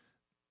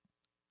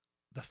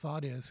 the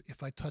thought is,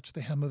 if I touch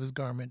the hem of his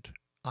garment,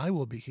 I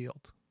will be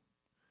healed.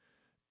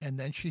 And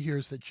then she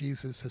hears that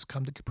Jesus has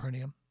come to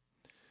Capernaum,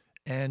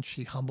 and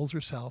she humbles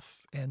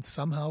herself and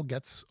somehow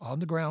gets on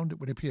the ground, it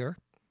would appear,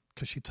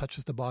 because she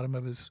touches the bottom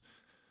of his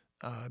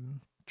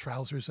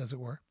trousers, as it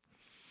were,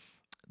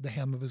 the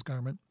hem of his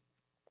garment,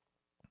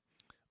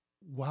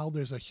 while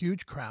there's a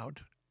huge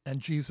crowd,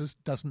 and Jesus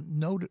doesn't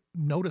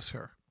notice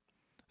her.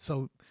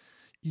 So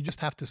you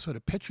just have to sort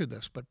of picture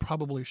this, but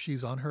probably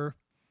she's on her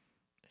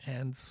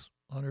hands,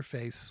 on her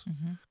face,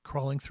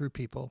 crawling through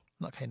people.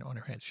 Not kind of on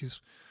her hands.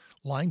 She's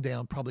lying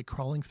down, probably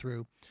crawling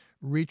through,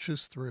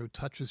 reaches through,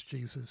 touches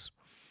Jesus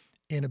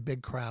in a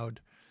big crowd.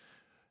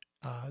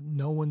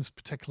 No one's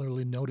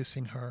particularly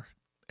noticing her.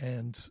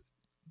 And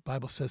the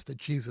Bible says that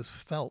Jesus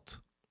felt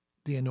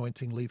the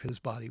anointing leave his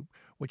body,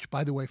 which,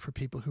 by the way, for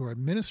people who are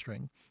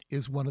ministering,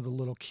 is one of the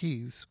little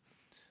keys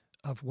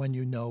of when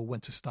you know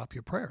when to stop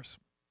your prayers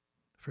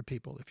for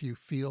people. If you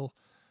feel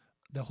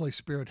the Holy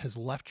Spirit has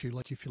left you,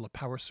 like you feel a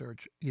power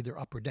surge, either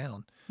up or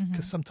down,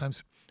 because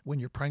sometimes when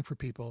you're praying for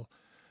people,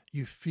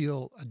 you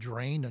feel a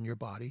drain on your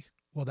body.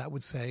 Well, that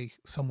would say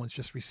someone's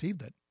just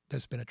received it.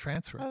 There's been a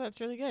transfer. Oh, that's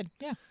really good.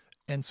 Yeah.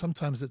 And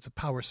sometimes it's a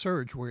power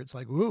surge where it's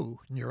like, ooh,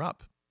 and you're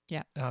up.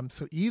 Yeah.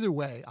 So either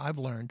way, I've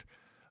learned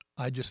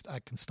I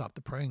can stop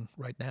the praying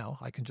right now.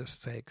 I can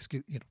just say,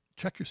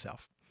 check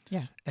yourself.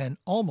 Yeah. And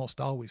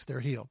almost always they're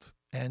healed.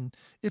 And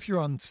if you're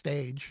on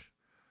stage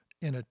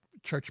in a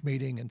church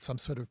meeting in some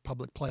sort of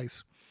public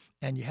place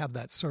and you have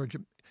that surge,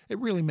 it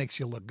really makes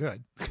you look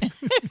good.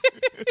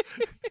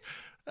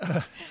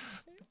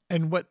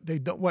 And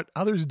what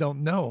others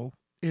don't know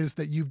is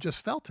that you've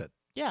just felt it.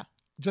 Yeah.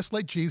 Just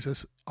like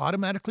Jesus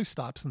automatically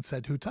stops and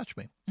said, "Who touched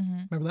me?"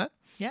 Remember that?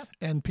 Yeah.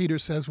 And Peter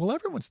says, "Well,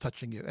 everyone's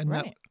touching you." And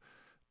Right.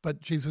 but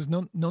Jesus,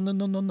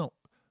 no.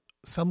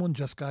 Someone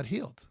just got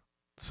healed.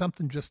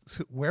 Something just,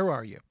 where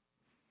are you?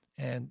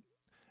 And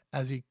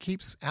as he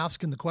keeps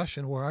asking the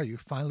question, where are you?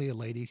 Finally, a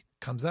lady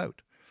comes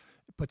out,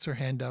 puts her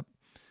hand up,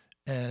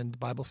 and the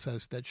Bible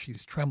says that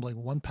she's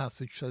trembling. One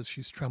passage says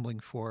she's trembling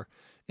for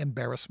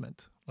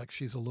embarrassment, like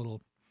she's a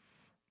little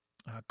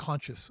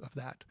conscious of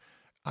that.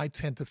 I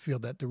tend to feel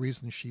that the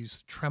reason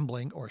she's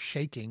trembling or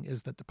shaking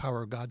is that the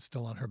power of God's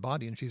still on her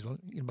body, and she's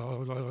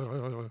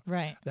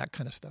Right. that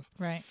kind of stuff.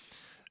 Right.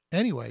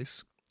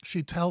 Anyways,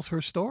 she tells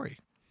her story.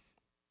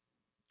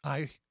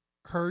 I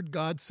heard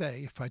God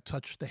say, if I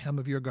touch the hem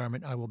of your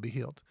garment, I will be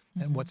healed.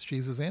 And what's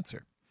Jesus'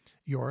 answer?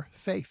 Your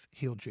faith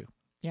healed you.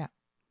 Yeah.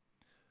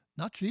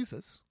 Not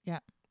Jesus. Yeah.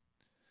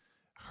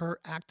 Her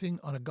acting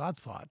on a God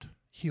thought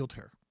healed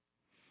her.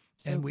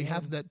 So and we good.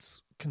 have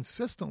that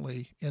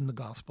consistently in the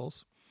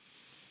Gospels.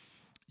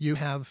 You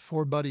have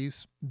 4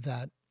 buddies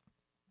that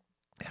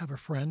have a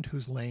friend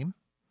who's lame,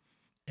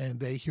 and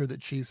they hear that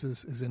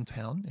Jesus is in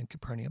town in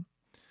Capernaum.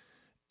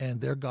 And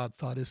their God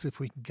thought is, if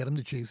we can get him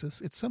to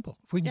Jesus, it's simple.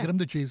 If we can Yeah. get him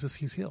to Jesus,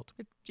 he's healed.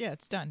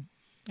 It's done.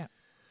 Yeah.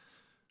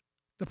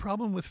 The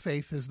problem with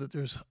faith is that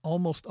there's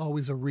almost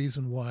always a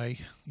reason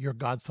why your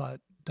God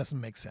thought doesn't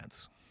make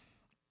sense.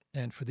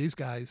 And for these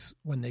guys,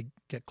 when they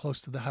get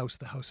close to the house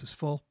is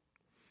full.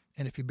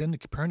 And if you've been to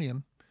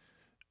Capernaum,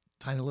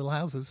 tiny little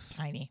houses,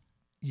 Tiny.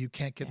 you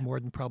can't get Yeah. more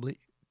than probably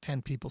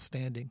 10 people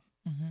standing.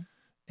 Mm-hmm.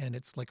 And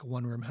it's like a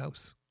one-room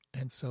house.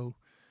 And so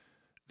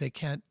they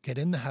can't get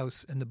in the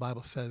house, and the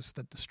Bible says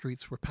that the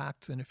streets were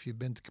packed. And if you've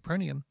been to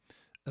Capernaum,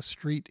 a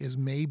street is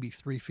maybe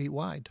 3 feet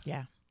wide.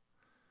 Yeah.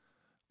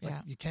 Like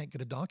Yeah. you can't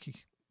get a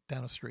donkey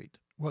down a street.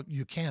 Well,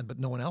 you can, but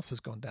no one else is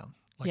going down.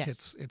 Like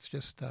Yes. it's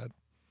just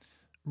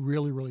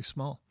really, really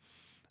small.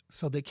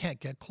 So they can't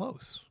get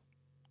close.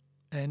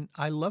 And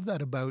I love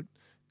that about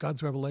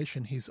God's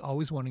revelation. He's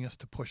always wanting us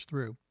to push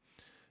through.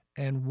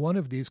 And one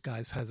of these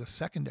guys has a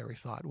secondary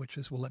thought, which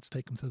is, well, let's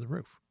take him to the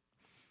roof.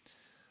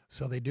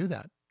 So they do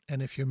that.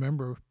 And if you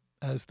remember,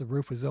 as the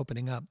roof is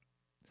opening up,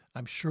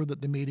 I'm sure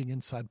that the meeting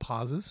inside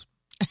pauses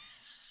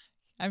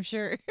I'm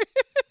sure.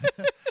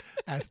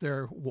 as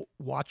they're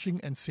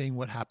watching and seeing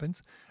what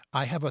happens.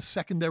 I have a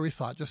secondary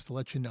thought, just to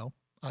let you know.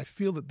 I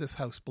feel that this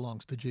house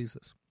belongs to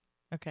Jesus.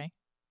 Okay.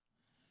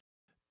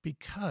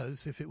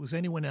 Because if it was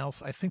anyone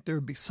else, I think there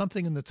would be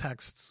something in the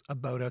texts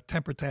about a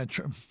temper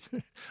tantrum.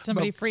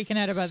 Somebody freaking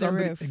out about the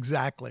roof.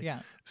 Exactly.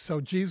 Yeah. So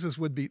Jesus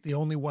would be the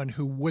only one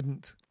who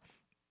wouldn't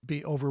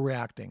be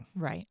overreacting.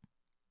 Right.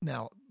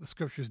 Now, the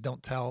scriptures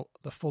don't tell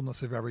the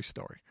fullness of every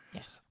story,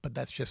 Yes. but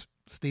that's just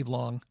Steve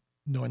Long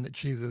knowing that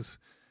Jesus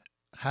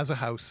has a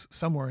house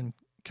somewhere in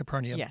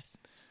Capernaum. Yes.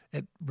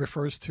 It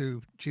refers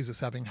to Jesus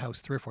having a house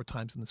 3 or 4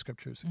 times in the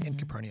scriptures in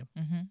Capernaum.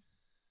 Mm-hmm.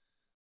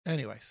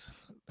 Anyways,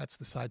 that's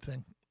the side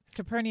thing.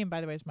 Capernaum, by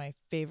the way, is my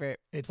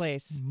favorite It's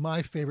place.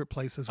 my favorite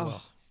place as Oh.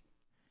 well.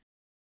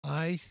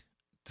 I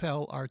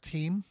tell our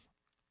team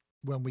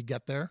when we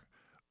get there,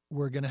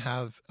 we're going to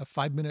have a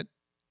 5-minute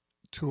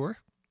tour,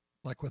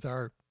 like with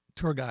our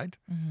tour guide,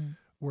 Mm-hmm.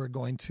 We're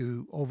going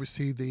to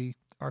oversee the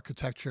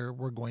architecture.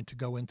 We're going to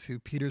go into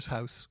Peter's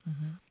house,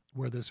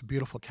 where there's a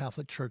beautiful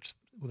Catholic church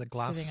with a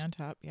glass Sitting on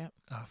top, yep.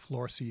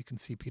 floor so you can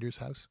see Peter's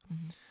house.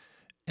 Mm-hmm.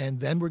 And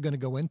then we're going to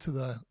go into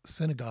the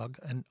synagogue,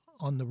 and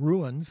on the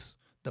ruins,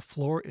 the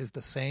floor is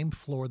the same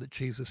floor that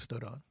Jesus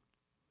stood on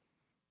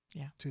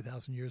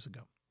 2,000 years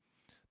ago.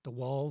 The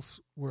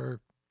walls were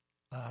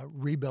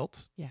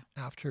rebuilt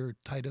after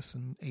Titus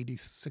in AD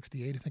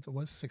 68, I think it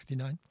was,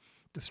 69,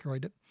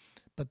 destroyed it.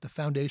 But the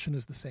foundation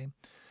is the same.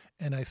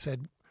 And I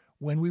said,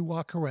 when we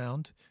walk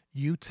around,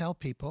 you tell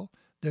people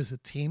there's a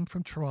team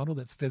from Toronto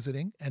that's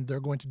visiting, and they're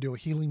going to do a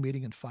healing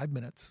meeting in 5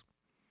 minutes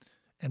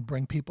and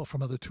bring people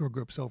from other tour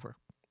groups over.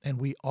 And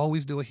we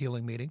always do a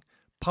healing meeting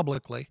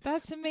publicly.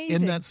 That's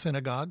amazing. In that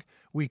synagogue.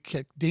 We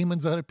kick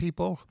demons out of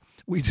people.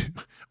 We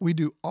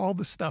do all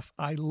the stuff.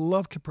 I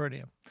love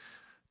Capernaum.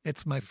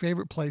 It's my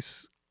favorite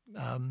place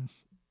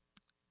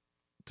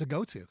to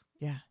go to.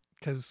 Yeah.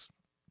 Because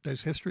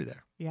there's history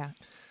there. Yeah.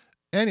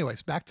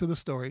 Anyways, back to the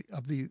story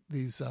of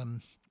these.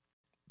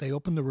 They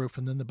opened the roof,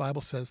 and then the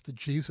Bible says that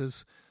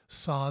Jesus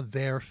saw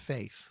their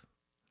faith,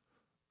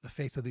 the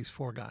faith of these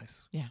 4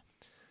 guys. Yeah.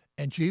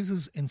 And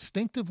Jesus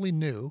instinctively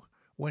knew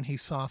when he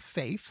saw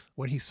faith,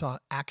 when he saw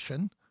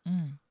action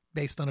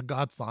based on a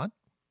God thought.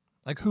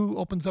 Like, who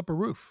opens up a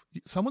roof?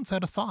 Someone's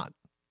had a thought.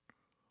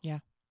 Yeah.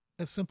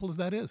 As simple as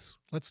that is.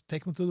 Let's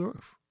take them through the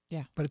roof.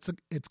 Yeah. But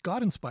it's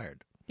God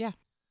inspired. Yeah.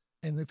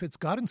 And if it's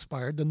God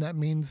inspired, then that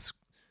means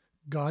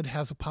God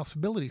has a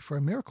possibility for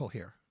a miracle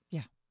here.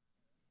 Yeah.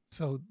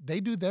 So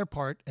they do their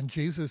part, and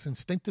Jesus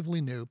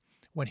instinctively knew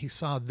when he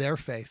saw their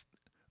faith,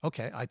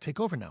 okay, I take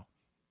over now.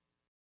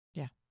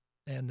 Yeah.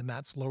 And the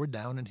mat's lowered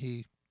down, and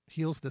he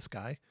heals this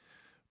guy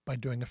by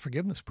doing a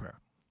forgiveness prayer,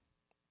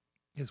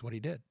 is what he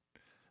did.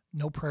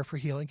 No prayer for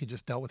healing. He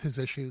just dealt with his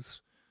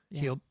issues,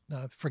 healed,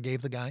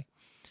 forgave the guy.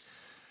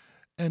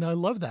 And I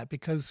love that,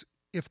 because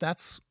if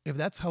that's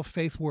how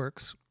faith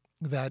works,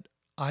 that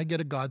I get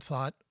a God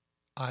thought,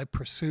 I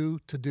pursue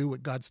to do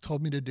what God's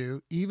told me to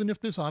do, even if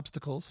there's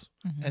obstacles.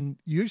 And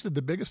usually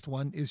the biggest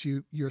one is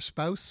your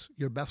spouse,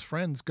 your best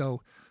friends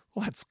go,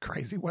 well, that's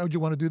crazy. Why would you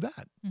want to do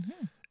that?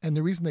 And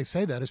the reason they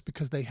say that is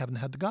because they haven't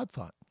had the God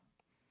thought.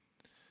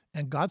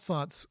 And God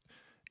thoughts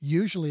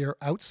usually are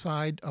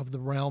outside of the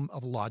realm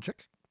of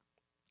logic,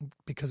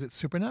 because it's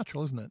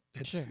supernatural, isn't it?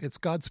 It's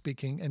God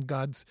speaking, and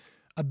God's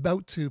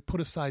about to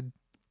put aside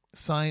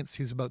science.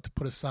 He's about to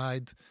put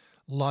aside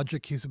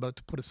logic. He's about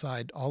to put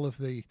aside all of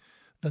the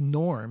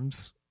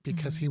norms,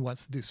 because he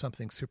wants to do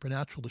something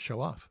supernatural to show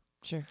off.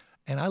 Sure.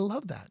 And I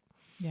love that.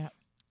 Yeah.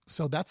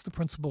 So that's the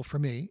principle for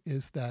me,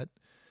 is that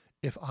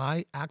if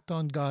I act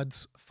on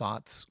God's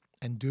thoughts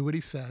and do what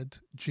he said,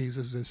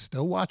 Jesus is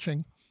still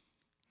watching.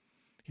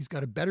 He's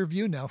got a better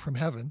view now from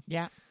heaven.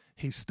 Yeah.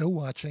 He's still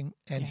watching,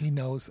 and he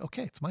knows,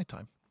 okay, it's my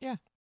time. Yeah.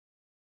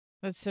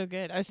 That's so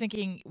good. I was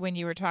thinking, when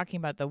you were talking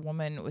about the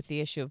woman with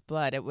the issue of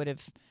blood, it would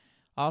have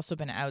also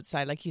been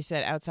outside, like you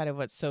said, outside of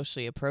what's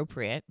socially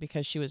appropriate,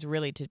 because she was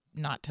really to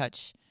not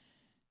touch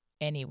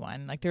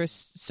anyone. Like, there was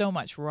so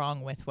much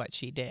wrong with what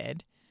she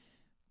did,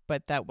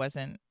 but that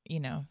wasn't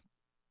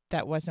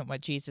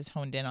what Jesus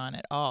honed in on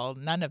at all.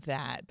 None of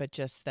that, but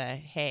just the,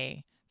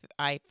 hey,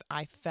 I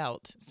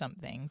felt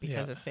something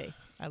because of faith.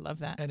 I love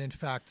that. And in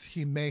fact,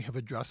 he may have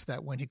addressed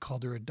that when he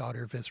called her a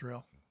daughter of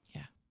Israel.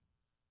 Yeah.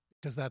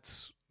 Because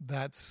that's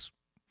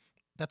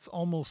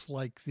almost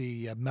like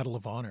the Medal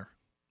of Honor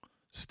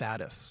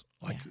status.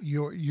 Like,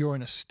 you're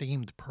an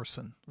esteemed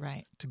person.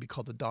 Right. To be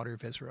called the daughter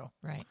of Israel.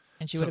 Right.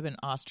 And she would have been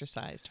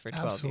ostracized for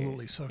 12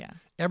 absolutely. years. So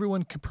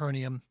everyone in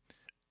Capernaum,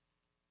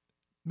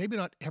 maybe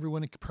not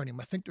everyone in Capernaum,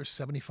 I think there's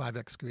 75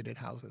 excavated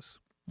houses.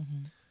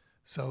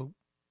 So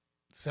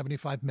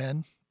 75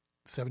 men,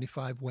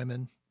 75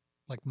 women,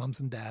 like mums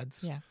and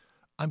dads. Yeah.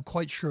 I'm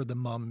quite sure the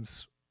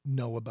mums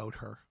know about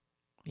her.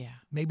 Yeah.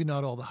 Maybe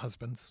not all the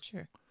husbands.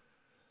 Sure.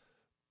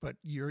 But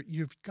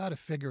you've got to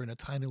figure in a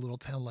tiny little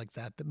town like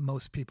that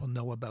most people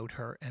know about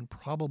her, and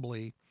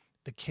probably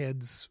the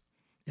kids,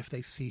 if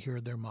they see her,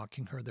 they're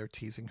mocking her, they're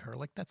teasing her.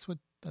 Like, that's what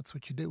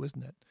you do,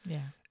 isn't it?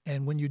 Yeah.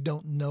 And when you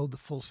don't know the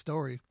full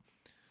story,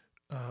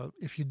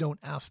 if you don't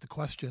ask the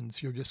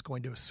questions, you're just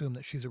going to assume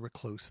that she's a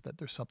recluse, that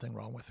there's something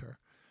wrong with her.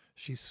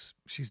 She's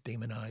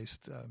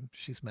demonized.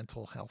 She's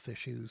mental health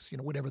issues,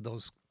 whatever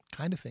those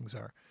kind of things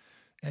are.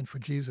 And for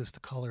Jesus to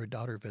call her a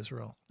daughter of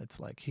Israel, it's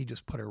like he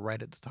just put her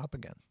right at the top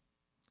again.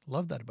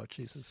 Love that about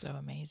Jesus. So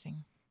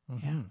amazing.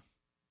 Yeah.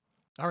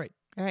 All right.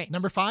 All right.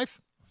 Number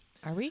 5.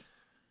 Are we?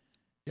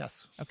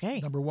 Yes.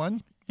 Okay. Number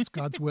 1, it's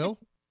God's will.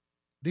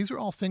 These are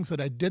all things that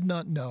I did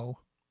not know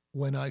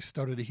when I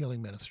started a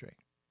healing ministry.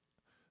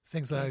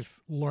 Things that I've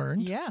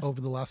learned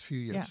over the last few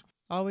years. Yeah.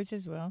 Always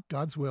his will.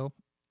 God's will.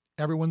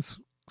 Everyone's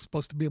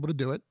supposed to be able to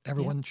do it.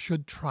 Everyone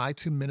should try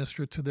to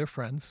minister to their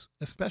friends,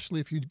 especially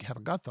if you have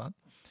a God thought.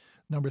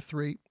 Number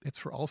 3, it's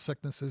for all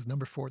sicknesses.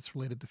 Number 4, it's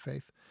related to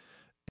faith.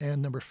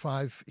 And number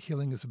 5,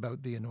 healing is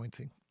about the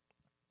anointing.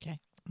 Okay.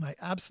 My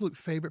absolute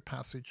favorite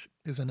passage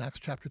is in Acts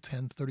chapter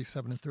 10,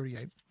 37 and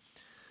 38.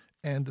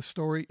 And the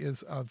story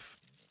is of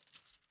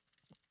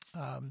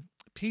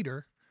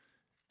Peter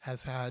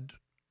has had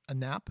a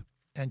nap,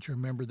 and you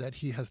remember that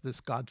he has this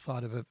God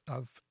thought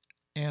of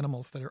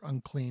animals that are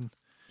unclean,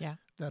 Yeah.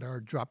 that are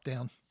dropped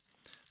down.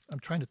 I'm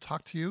trying to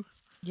talk to you.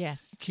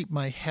 Yes. Keep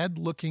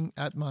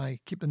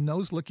the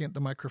nose looking at the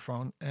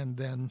microphone, and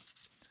then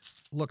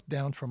look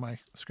down for my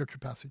scripture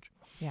passage.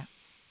 Yeah.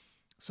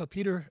 So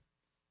Peter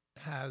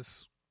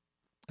has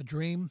a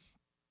dream,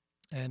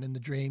 and in the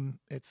dream,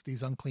 it's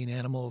these unclean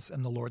animals,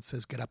 and the Lord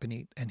says, "Get up and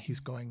eat." And he's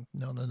going,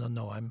 "No,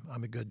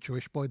 I'm a good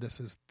Jewish boy.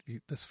 This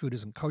food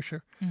isn't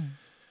kosher." Mm.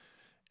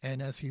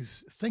 And as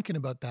he's thinking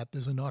about that,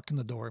 there's a knock on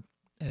the door,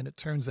 and it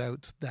turns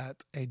out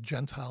that a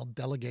Gentile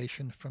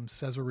delegation from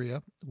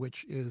Caesarea,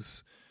 which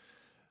is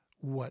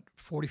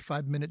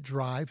 45-minute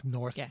drive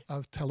north Yeah.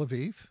 of Tel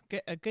Aviv,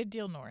 A good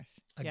deal north.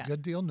 a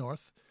good deal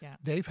north. Yeah.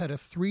 They've had a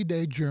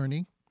 3-day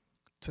journey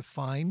to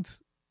find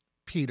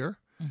Peter,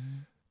 Mm-hmm.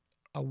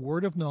 a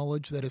word of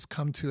knowledge that has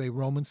come to a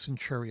Roman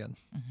centurion.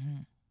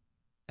 Mm-hmm.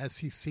 As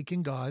he's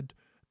seeking God,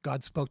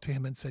 God spoke to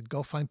him and said,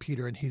 "Go find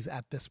Peter," and he's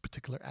at this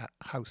particular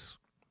house,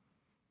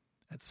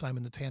 at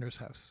Simon the tanner's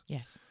house.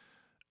 Yes.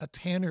 A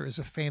tanner is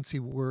a fancy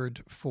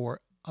word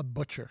for a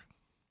butcher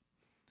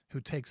who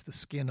takes the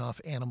skin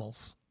off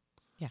animals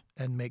Yeah.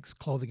 and makes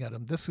clothing out of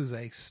them. This is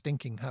a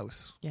stinking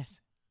house, Yes.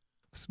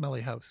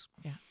 smelly house.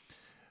 Yeah.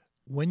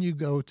 When you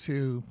go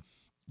to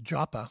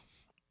Joppa,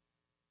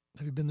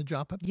 have you been to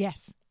Joppa?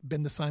 Yes.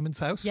 Been to Simon's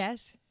house?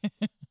 Yes.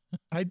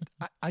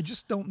 I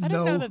just don't I know.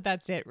 don't know that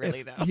that's it,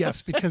 really, though.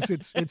 Yes, because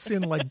it's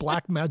in like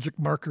black magic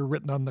marker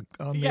written on the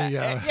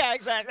Yeah,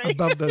 exactly.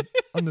 above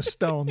on the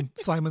stone,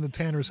 Simon the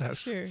tanner's house.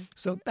 Sure.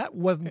 So that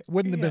wouldn't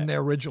have been there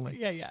originally.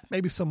 Yeah.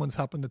 Maybe someone's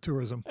helping the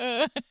tourism.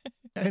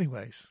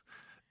 Anyways,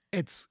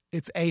 it's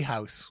a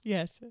house.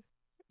 Yes.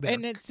 There.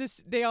 And it's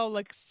just, they all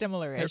look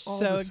similar-ish, They're all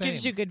so the it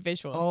gives same. you good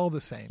visual. All the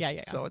same.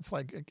 Yeah. So it's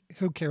like,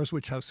 who cares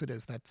which house it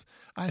is?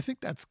 I think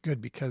that's good,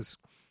 because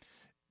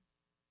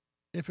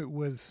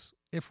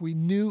if we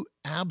knew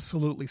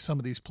absolutely some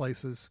of these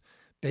places,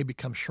 they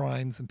become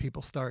shrines and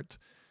people start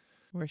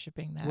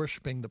Worshipping that.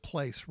 worshiping the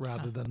place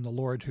rather than the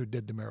Lord who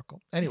did the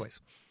miracle. Anyways,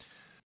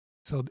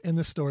 so in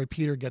this story,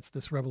 Peter gets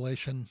this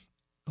revelation.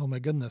 Oh my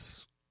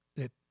goodness,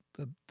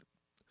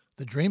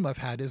 the dream I've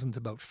had isn't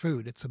about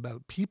food. It's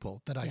about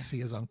people that I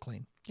see as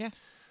unclean. Yeah.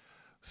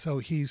 So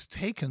he's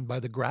taken by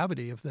the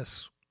gravity of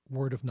this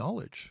word of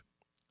knowledge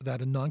that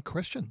a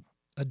non-Christian,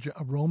 a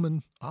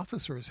Roman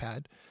officer has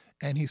had.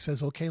 And he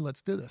says, "Okay,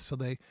 let's do this." So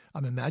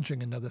I'm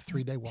imagining another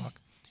 3-day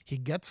walk. He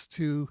gets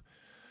to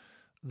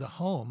the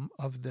home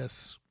of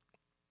this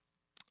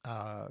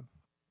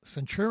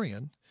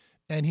centurion,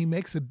 and he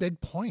makes a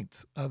big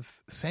point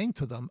of saying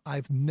to them,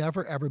 "I've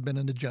never, ever been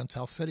in a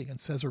Gentile city." And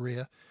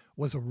Caesarea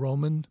was a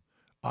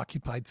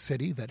Roman-occupied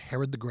city that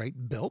Herod the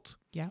Great built.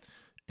 Yeah.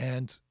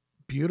 And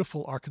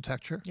beautiful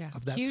architecture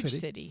of that Huge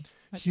city.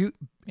 city.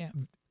 Yeah.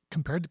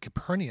 Compared to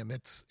Capernaum,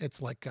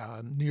 it's like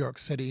New York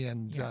City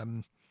and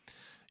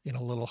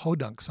a little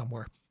Hodunk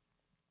somewhere.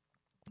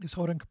 Is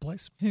Hodunk a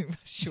place?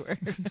 Sure.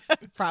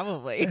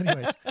 Probably.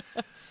 Anyways,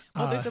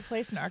 Well, there's a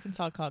place in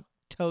Arkansas called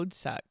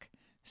Toadsuck,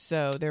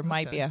 so there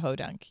might be a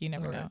Hodunk. You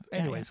never all know. right. Yeah,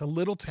 Anyways, a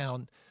little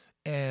town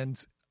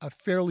and a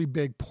fairly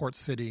big port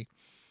city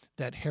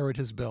that Herod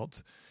has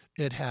built.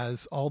 It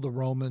has all the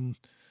Roman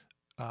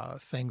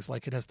things,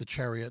 like it has the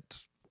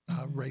chariot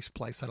race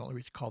place. I don't know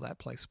what you call that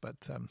place, but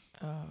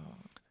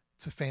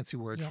it's a fancy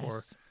word for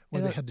Yes.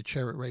 where they had the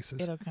chariot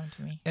races. It'll come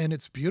to me. And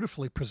it's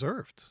beautifully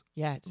preserved.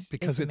 Yeah, it's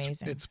Because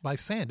amazing. it's by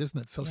sand, isn't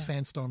it? So Yeah.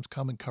 sandstorms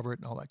come and cover it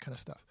and all that kind of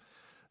stuff.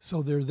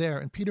 So they're there.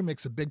 And Peter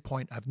makes a big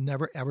point. I've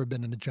never, ever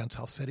been in a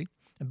Gentile city.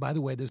 And by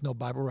the way, there's no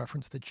Bible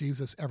reference that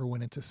Jesus ever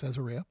went into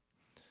Caesarea.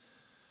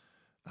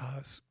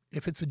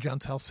 If it's a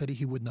Gentile city,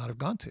 he would not have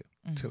gone to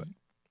it.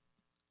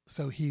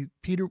 So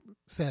Peter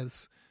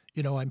says,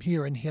 I'm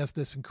here. And he has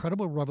this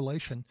incredible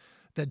revelation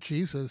that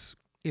Jesus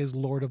is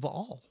Lord of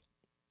all,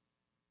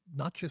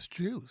 not just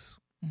Jews,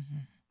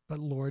 but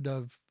Lord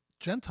of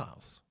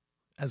Gentiles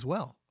as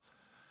well.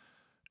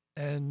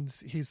 And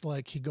he's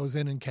like, he goes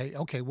in and,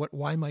 okay,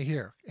 why am I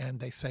here? And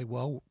they say,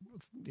 well,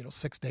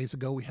 6 days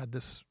ago we had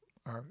this,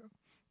 or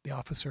the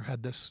officer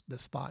had this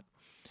thought,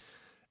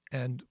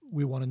 and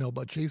we want to know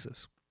about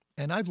Jesus.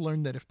 And I've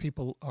learned that if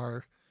people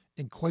are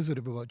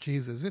inquisitive about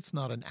Jesus, it's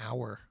not an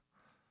hour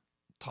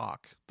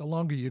talk. The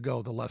longer you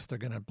go, the less they're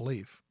going to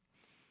believe.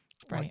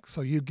 Right.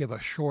 So you give a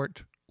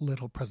short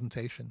little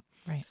presentation.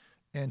 Right.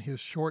 And his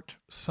short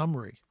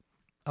summary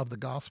of the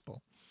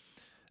gospel,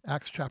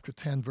 Acts chapter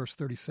 10, verse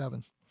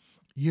 37.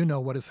 You know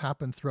what has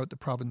happened throughout the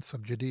province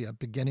of Judea,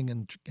 beginning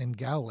in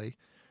Galilee,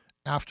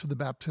 after the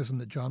baptism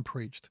that John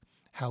preached,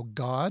 how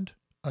God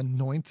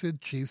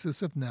anointed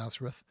Jesus of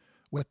Nazareth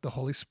with the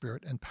Holy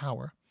Spirit and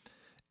power,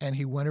 and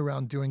he went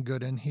around doing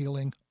good and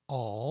healing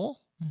all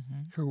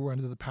who were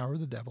under the power of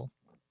the devil,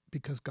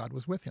 because God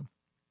was with him.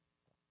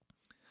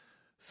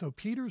 So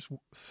Peter's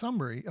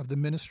summary of the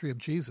ministry of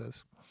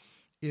Jesus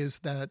is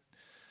that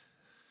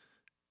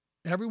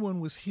everyone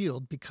was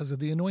healed because of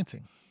the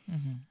anointing.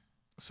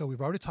 So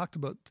we've already talked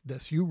about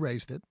this. You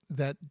raised it,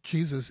 that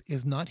Jesus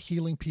is not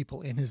healing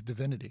people in his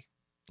divinity.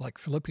 like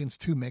Philippians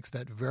 2 makes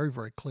that very,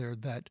 very clear,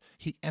 that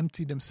he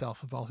emptied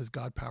himself of all his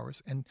God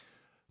powers and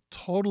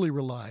totally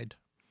relied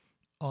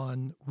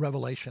on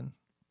revelation.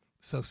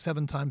 So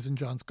 7 times in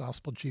John's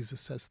gospel,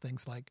 Jesus says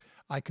things like,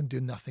 I can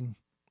do nothing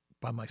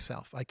by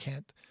myself. I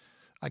can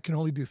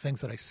only do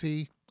things that I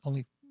see,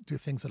 only do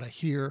things that I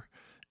hear.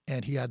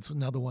 And he adds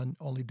another one,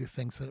 only do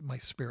things that my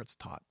spirit's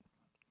taught.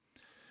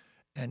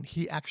 And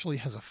he actually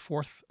has a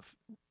 4th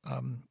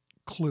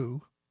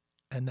clue,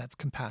 and that's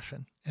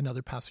compassion.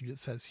 Another passage that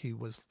says he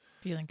was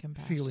Feeling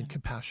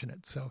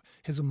compassionate. So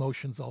his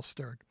emotions all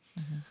stirred.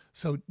 Mm-hmm.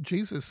 So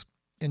Jesus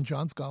in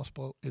John's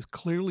gospel is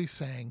clearly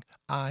saying,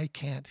 I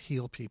can't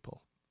heal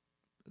people.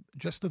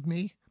 Just of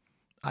me,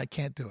 I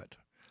can't do it.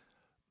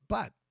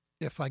 But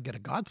if I get a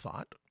God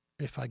thought,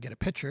 if I get a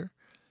picture,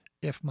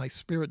 if my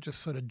spirit just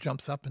sort of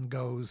jumps up and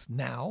goes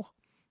now,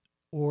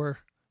 or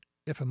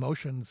if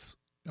emotions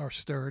are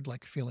stirred,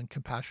 like feeling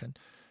compassion,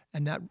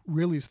 and that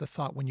really is the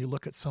thought when you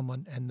look at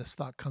someone and this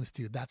thought comes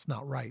to you, that's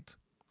not right.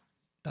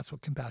 That's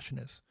what compassion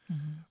is.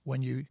 Mm-hmm.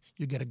 When you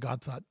get a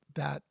God thought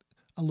that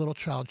a little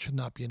child should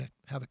not be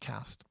have a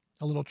cast.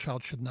 A little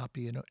child should not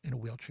be in a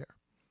wheelchair.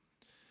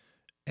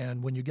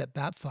 And when you get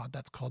that thought,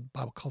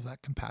 Bible calls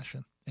that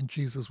compassion. And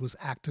Jesus was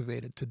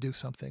activated to do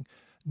something,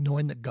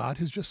 knowing that God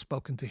has just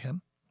spoken to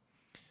him.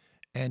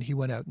 And he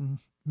went out and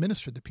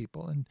ministered to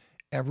people. And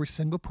every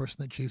single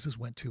person that Jesus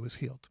went to was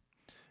healed.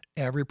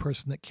 Every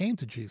person that came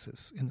to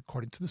Jesus,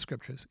 according to the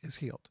scriptures, is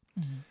healed.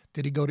 Mm-hmm.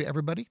 Did he go to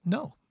everybody?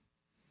 No.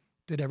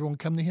 Did everyone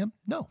come to him?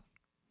 No.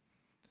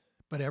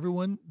 But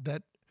everyone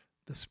that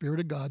the Spirit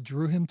of God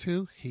drew him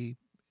to, he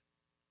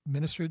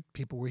ministered.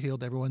 People were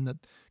healed. Everyone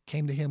that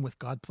came to him with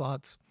God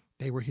thoughts,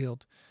 they were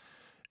healed.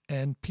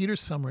 And Peter's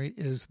summary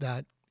is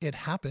that it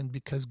happened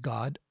because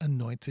God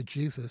anointed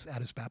Jesus at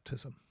his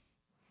baptism.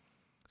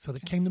 So the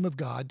kingdom of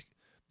God,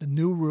 the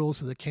new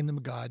rules of the kingdom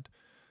of God,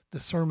 the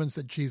sermons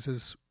that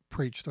Jesus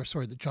preached,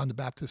 that John the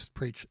Baptist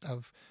preached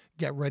of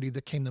get ready,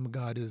 the kingdom of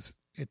God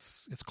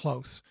it's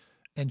close.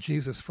 And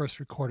Jesus' first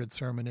recorded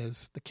sermon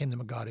is the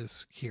kingdom of God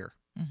is here.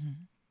 Mm-hmm.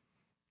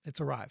 It's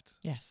arrived.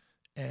 Yes.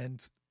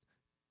 And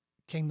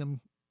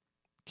Kingdom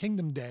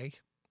Day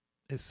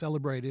is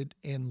celebrated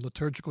in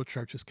liturgical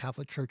churches,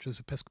 Catholic churches,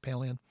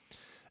 Episcopalian,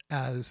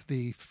 as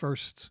the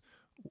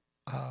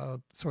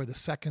the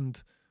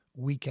second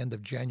weekend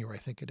of January,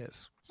 I think it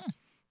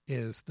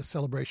is the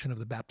celebration of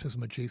the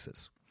baptism of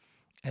Jesus.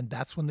 And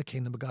that's when the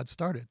kingdom of God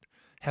started.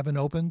 Heaven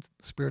opened,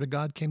 the Spirit of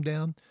God came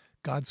down,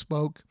 God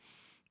spoke,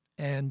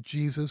 and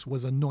Jesus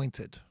was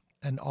anointed.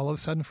 And all of a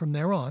sudden from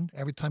there on,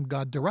 every time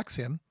God directs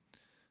him,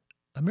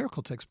 a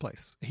miracle takes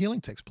place, a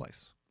healing takes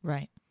place.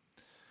 Right.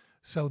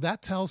 So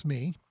that tells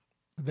me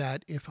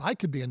that if I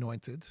could be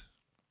anointed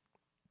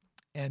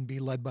and be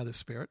led by the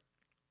Spirit,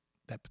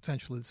 that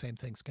potentially the same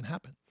things can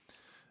happen.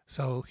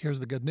 So here's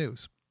the good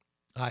news.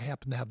 I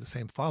happen to have the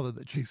same Father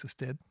that Jesus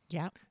did.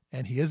 Yeah.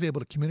 And he is able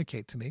to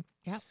communicate to me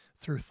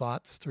through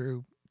thoughts,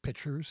 through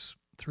pictures,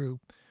 through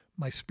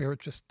my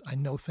spirit. I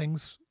know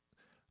things.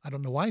 I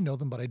don't know why I know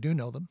them, but I do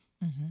know them.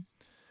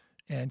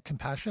 Mm-hmm. And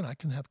compassion, I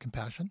can have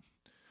compassion.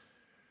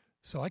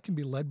 So I can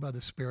be led by the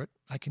Spirit.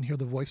 I can hear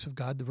the voice of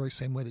God the very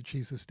same way that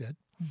Jesus did.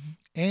 Mm-hmm.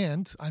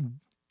 And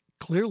I'm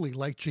clearly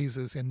like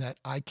Jesus in that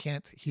I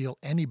can't heal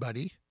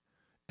anybody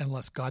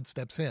unless God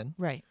steps in.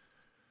 Right.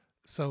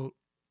 So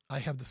I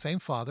have the same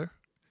Father.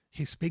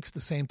 He speaks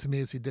the same to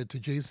me as he did to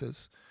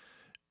Jesus.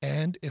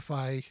 And if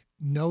I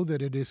know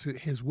that it is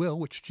his will,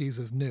 which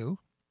Jesus knew.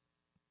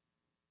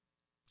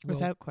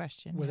 Without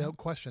question. Without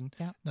question.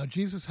 Yeah. Now,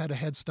 Jesus had a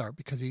head start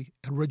because he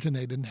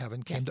originated in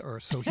heaven, came to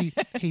earth. So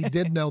he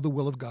did know the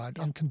will of God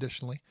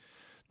unconditionally,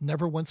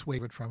 never once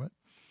wavered from it.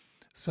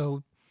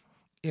 So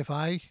if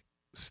I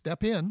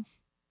step in,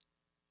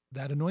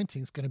 that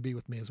anointing is going to be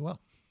with me as well.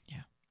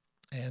 Yeah.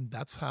 And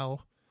that's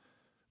how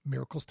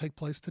miracles take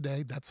place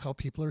today. That's how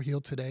people are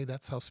healed today.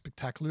 That's how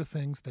spectacular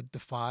things that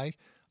defy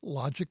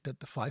logic, that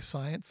defy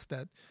science,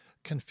 that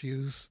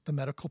confuse the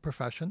medical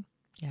profession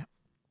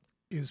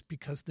is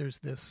because there's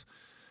this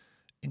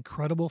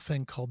incredible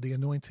thing called the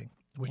anointing,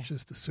 which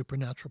is the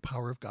supernatural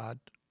power of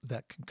God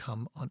that can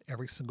come on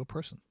every single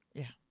person.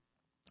 Yeah.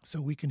 So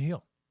we can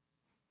heal.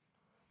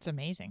 It's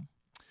amazing.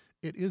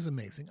 It is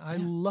amazing. I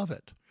love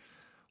it.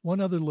 One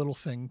other little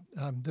thing,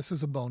 this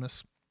is a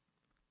bonus,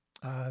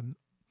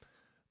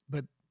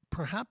 but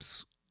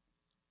perhaps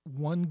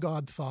one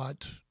God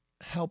thought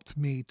helped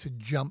me to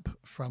jump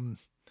from,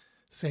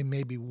 say,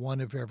 maybe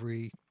one of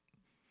every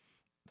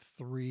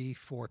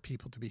 3-4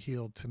 people to be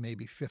healed to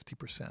maybe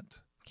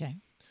 50%. Okay.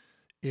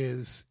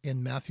 Is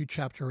in Matthew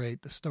chapter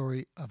 8, the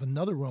story of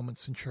another Roman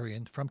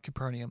centurion from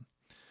Capernaum,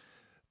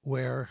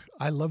 where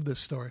I love this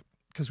story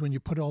because when you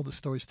put all the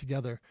stories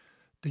together,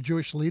 the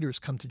Jewish leaders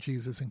come to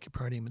Jesus in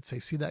Capernaum and say,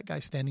 see that guy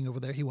standing over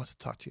there? He wants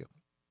to talk to you.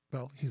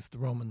 Well, he's the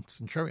Roman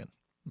centurion.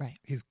 Right.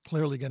 He's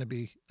clearly going to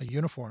be a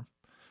uniform.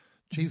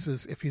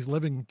 Jesus, if he's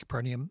living in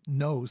Capernaum,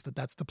 knows that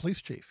that's the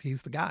police chief.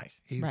 He's the guy.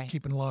 He's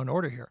keeping law and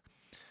order here.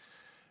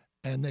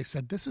 And they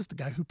said, this is the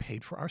guy who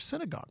paid for our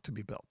synagogue to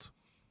be built.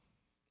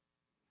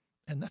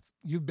 And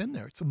you've been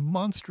there. It's a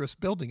monstrous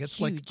building. It's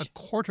like Huge. a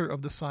quarter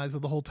of the size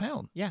of the whole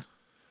town. Yeah.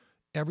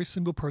 Every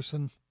single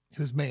person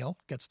who's male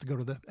gets to go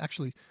to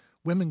actually,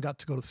 women got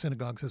to go to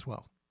synagogues as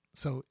well.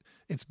 So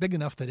it's big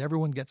enough that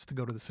everyone gets to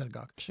go to the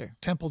synagogue. Sure.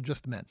 Temple,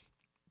 just men.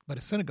 But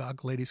a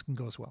synagogue, ladies can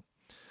go as well.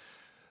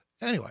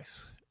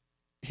 Anyways,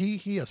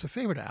 he has a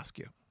favor to ask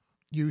you.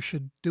 You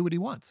should do what he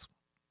wants.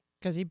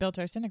 Because he built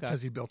our synagogue.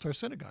 Because he built our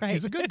synagogue. Right.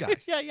 He's a good guy.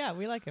 Yeah,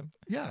 we like him.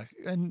 Yeah,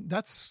 and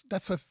that's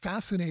a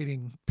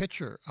fascinating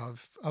picture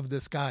of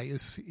this guy.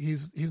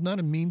 He's not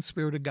a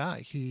mean-spirited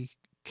guy. He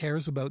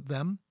cares about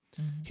them.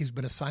 Mm-hmm. He's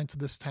been assigned to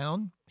this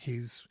town.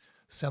 He's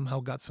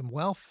somehow got some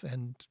wealth,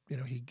 and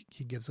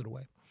he gives it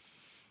away.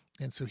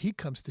 And so he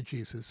comes to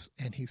Jesus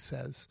and he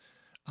says,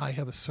 "I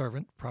have a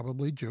servant,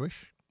 probably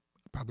Jewish,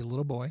 probably a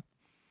little boy,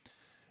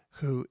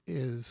 who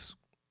is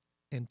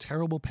in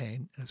terrible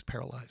pain and is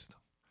paralyzed."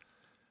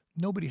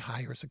 Nobody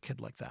hires a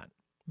kid like that.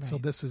 Right. So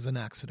this is an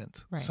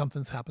accident. Right.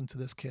 Something's happened to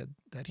this kid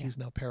that he's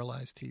now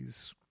paralyzed.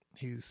 He's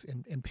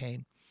in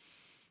pain.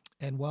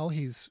 And while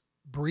he's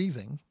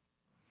breathing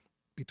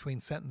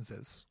between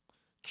sentences,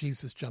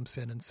 Jesus jumps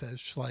in and says,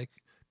 "Shall I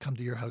come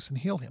to your house and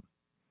heal him?"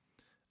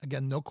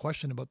 Again, no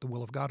question about the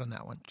will of God on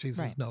that one. Jesus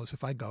Right. knows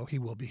if I go, he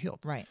will be healed.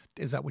 Right.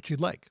 Is that what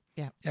you'd like?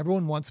 Yeah.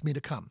 Everyone wants me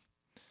to come.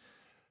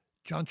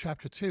 John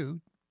chapter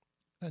 2,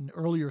 an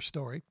earlier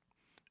story,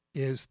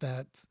 is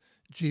that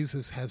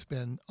Jesus has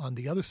been on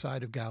the other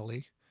side of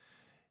Galilee.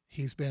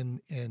 He's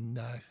been in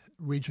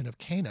region of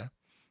Cana,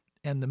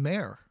 and the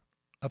mayor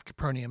of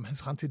Capernaum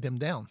has hunted him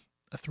down,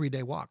 a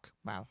 3-day walk.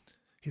 Wow.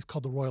 He's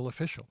called the royal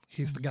official.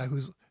 He's the guy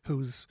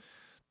who's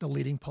the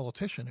leading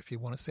politician, if you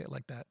want to say it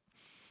like that.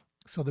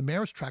 So the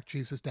mayor's tracked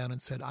Jesus down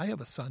and said, "I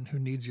have a son who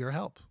needs your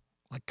help.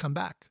 Like, come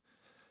back."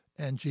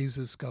 And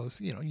Jesus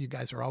goes, "You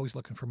guys are always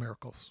looking for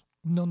miracles.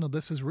 No,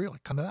 this is real.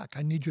 Come back.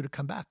 I need you to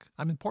come back.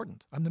 I'm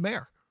important. I'm the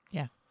mayor."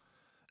 Yeah.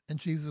 And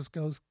Jesus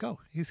goes,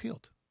 "Go." He's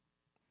healed.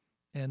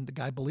 And the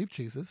guy believed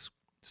Jesus,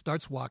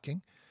 starts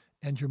walking.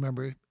 And you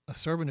remember a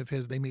servant of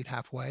his, they meet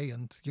halfway,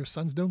 and your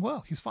son's doing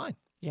well. He's fine.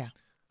 Yeah.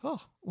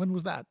 Oh, when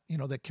was that?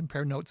 They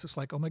compare notes. It's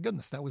like, oh my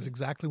goodness, that was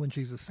exactly when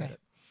Jesus said Right.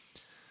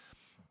 it.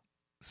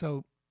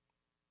 So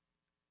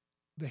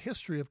the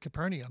history of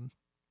Capernaum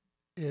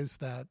is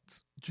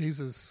that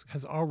Jesus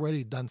has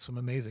already done some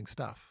amazing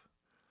stuff,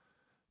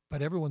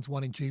 but everyone's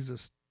wanting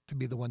Jesus to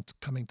be the one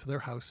coming to their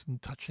house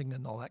and touching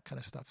and all that kind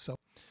of stuff. So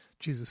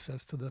Jesus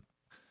says to the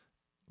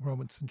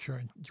Roman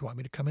centurion, "Do you want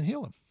me to come and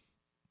heal him?"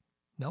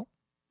 No.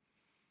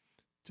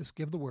 Just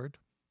give the word,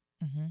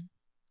 Mm-hmm.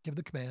 give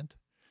the command.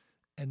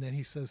 And then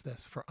he says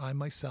this, "For I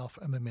myself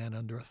am a man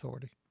under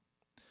authority."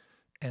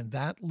 And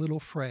that little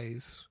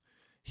phrase,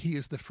 he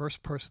is the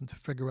first person to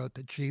figure out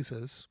that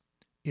Jesus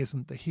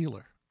isn't the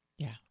healer.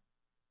 Yeah.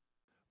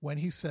 When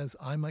he says,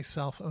 "I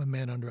myself am a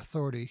man under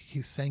authority,"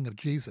 he's saying of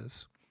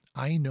Jesus,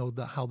 I know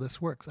how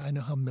this works. I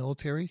know how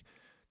military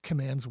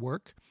commands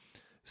work.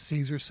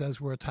 Caesar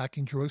says we're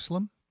attacking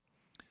Jerusalem.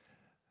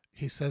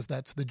 He says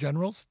that to the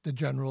generals. The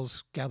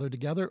generals gather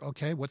together.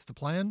 Okay, what's the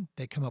plan?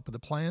 They come up with a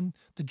plan.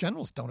 The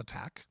generals don't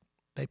attack.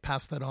 They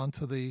pass that on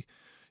to the,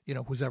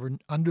 who's ever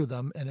under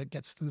them, and it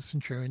gets to the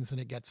centurions and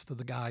it gets to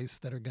the guys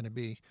that are going to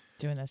be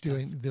Doing this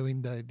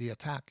doing the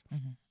attack.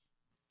 Mhm.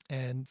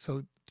 And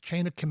so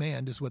chain of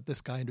command is what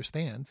this guy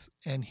understands.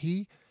 And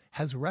he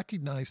has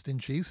recognized in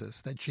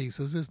Jesus that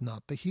Jesus is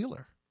not the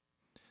healer.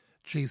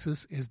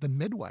 Jesus is the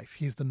midwife.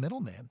 He's the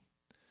middleman.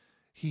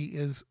 He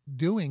is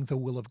doing the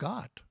will of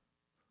God.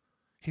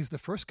 He's the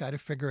first guy to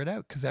figure it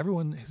out because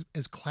everyone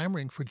is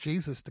clamoring for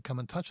Jesus to come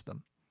and touch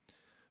them,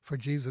 for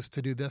Jesus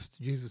to do this,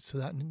 Jesus to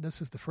that. And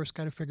this is the first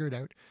guy to figure it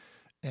out.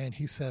 And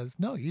he says,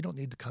 "No, you don't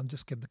need to come.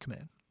 Just give the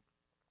command."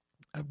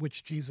 At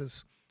which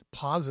Jesus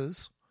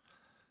pauses,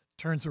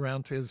 turns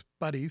around to his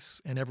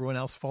buddies and everyone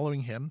else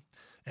following him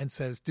and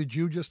says, "Did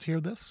you just hear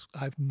this?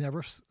 I've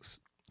never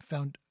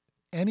found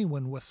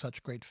anyone with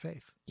such great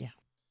faith." Yeah.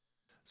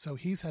 So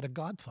he's had a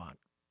God thought.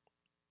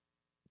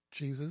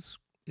 Jesus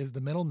is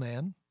the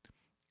middleman.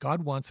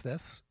 God wants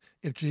this.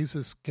 If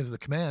Jesus gives the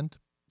command,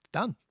 it's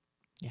done.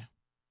 Yeah.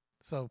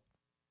 So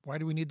why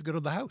do we need to go to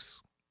the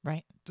house?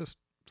 Right. Just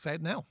say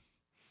it now.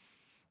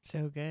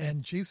 So good.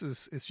 And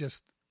Jesus is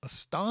just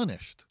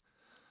astonished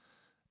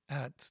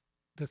at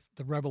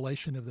the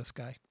revelation of this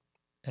guy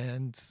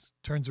and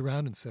turns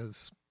around and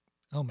says,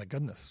 "Oh my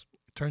goodness."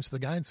 Turns to the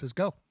guy and says,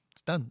 "Go,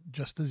 it's done,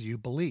 just as you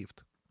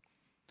believed."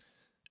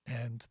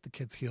 And the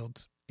kid's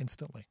healed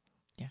instantly.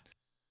 Yeah.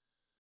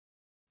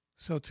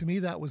 So to me,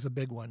 that was a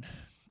big one,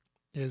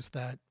 is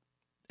that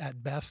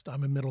at best,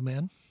 I'm a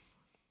middleman.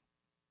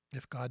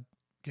 If God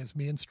gives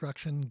me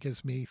instruction,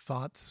 gives me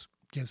thoughts,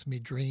 gives me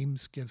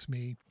dreams, gives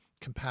me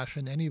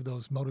compassion, any of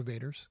those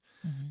motivators,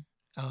 Mhm.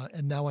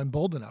 and now I'm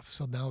bold enough.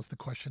 So now is the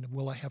question of,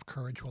 will I have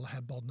courage? Will I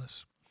have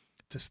boldness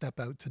to step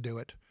out to do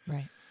it?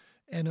 Right.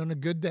 And on a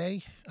good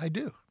day, I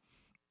do.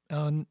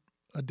 On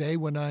a day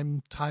when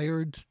I'm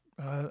tired,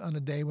 on a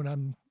day when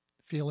I'm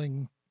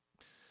feeling,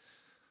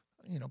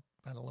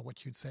 I don't know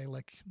what you'd say,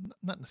 like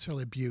not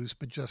necessarily abused,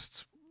 but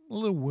just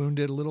little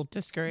wounded, a little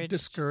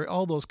Discouraged.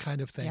 all those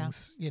kind of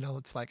things. You know,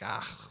 it's like,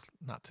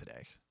 not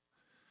today.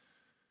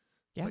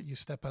 Yeah. But you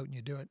step out and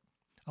you do it.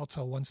 I'll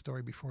tell one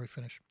story before we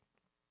finish.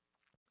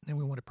 Then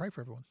we want to pray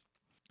for everyone.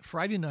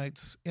 Friday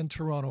nights in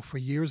Toronto for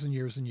years and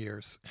years and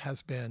years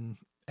has been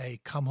a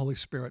Come Holy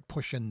Spirit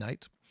push-in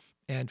night.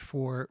 And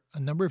for a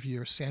number of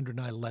years, Sandra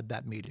and I led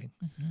that meeting.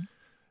 Mm-hmm.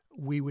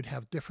 We would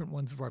have different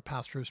ones of our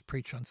pastors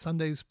preach on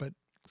Sundays, but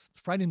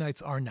Friday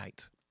night's our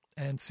night.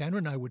 And Sandra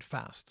and I would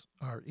fast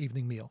our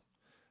evening meal.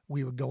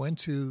 We would go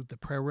into the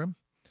prayer room,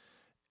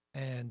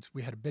 and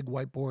we had a big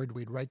whiteboard.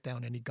 We'd write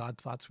down any God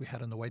thoughts we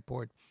had on the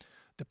whiteboard.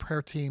 The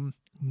prayer team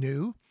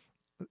knew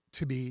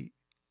to be,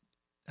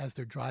 as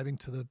they're driving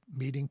to the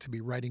meeting, to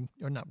be writing,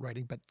 or not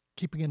writing, but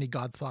keeping any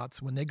God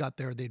thoughts. When they got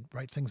there, they'd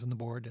write things on the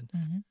board.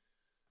 And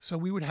so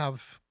we would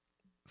have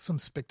some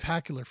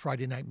spectacular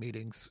Friday night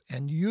meetings,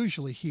 and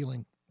usually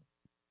healing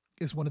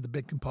is one of the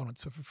big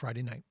components of a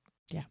Friday night.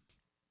 Yeah.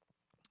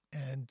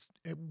 And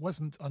it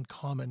wasn't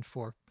uncommon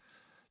for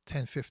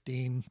 10,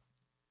 15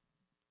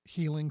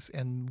 healings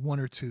and one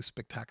or two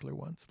spectacular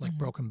ones, like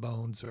broken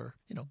bones or,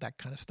 you know, that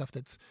kind of stuff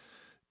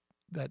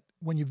that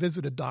when you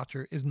visit a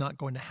doctor is not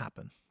going to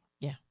happen.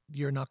 Yeah.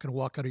 You're not going to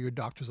walk out of your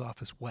doctor's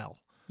office well.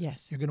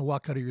 Yes. You're going to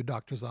walk out of your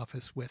doctor's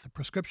office with a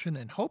prescription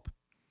and hope,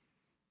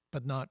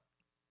 but not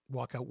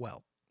walk out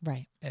well.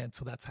 Right. And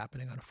so that's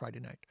happening on a Friday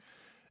night.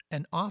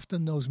 And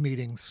often those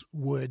meetings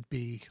would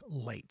be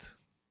late.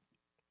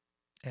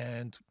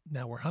 And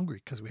now we're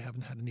hungry because we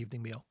haven't had an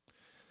evening meal.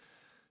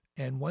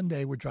 And one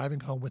day we're driving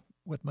home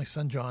with my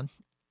son, John.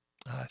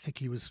 I think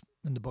he was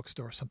in the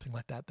bookstore or something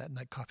like that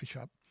night, coffee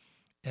shop.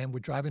 And we're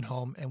driving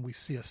home and we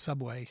see a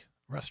Subway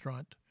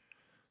restaurant,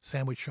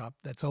 sandwich shop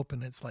that's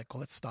open. It's like,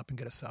 well, let's stop and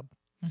get a sub.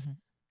 Mm-hmm.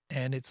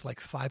 And it's like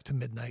 5 to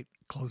midnight,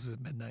 closes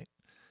at midnight.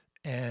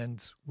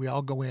 And we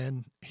all go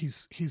in.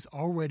 He's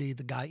already,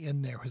 the guy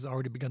in there has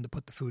already begun to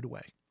put the food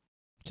away.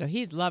 So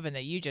he's loving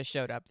that you just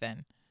showed up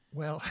then.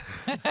 Well,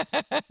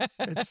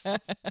 it's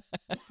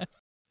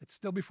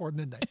still before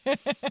midnight.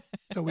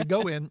 So we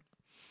go in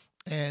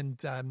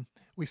and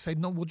we say,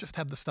 no, we'll just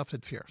have the stuff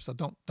that's here. So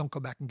don't go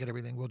back and get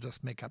everything. We'll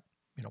just make up,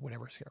 you know,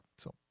 whatever's here.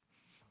 So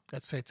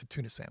let's say it's a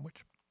tuna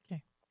sandwich.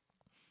 Okay.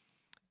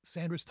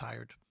 Sandra's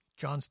tired.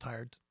 John's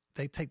tired.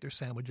 They take their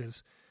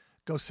sandwiches,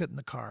 go sit in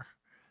the car.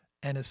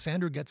 And as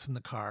Sandra gets in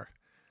the car,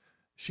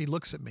 she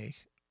looks at me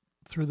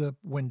through the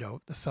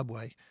window, the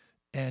Subway,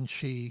 and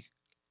she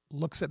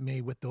looks at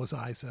me with those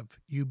eyes of,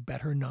 you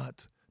better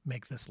not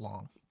make this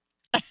long.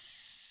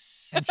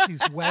 And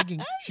she's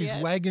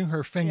wagging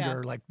her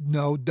finger like,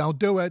 no, don't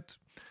do it.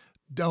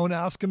 Don't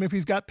ask him if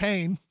he's got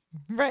pain.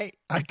 Right.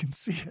 I can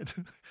see it.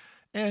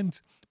 And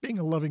being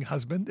a loving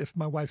husband, if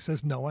my wife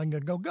says no, I'm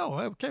going to go.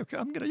 Okay.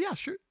 I'm going to, yeah,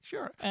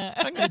 sure.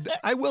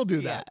 I will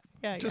do that.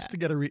 Just to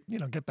get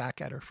get back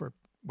at her for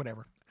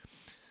whatever.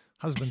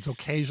 Husbands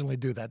occasionally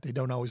do that. They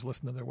don't always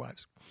listen to their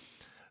wives.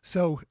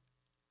 So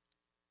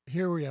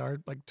here we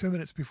are, like 2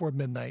 minutes before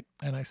midnight,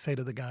 and I say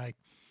to the guy,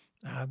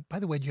 by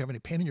the way, do you have any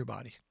pain in your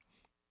body?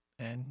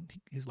 And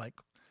he's like,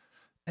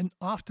 and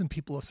often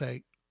people will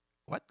say,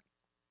 what?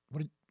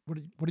 What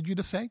did you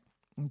just say?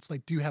 And it's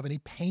like, do you have any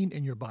pain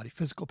in your body,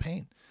 physical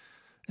pain?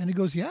 And he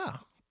goes, yeah.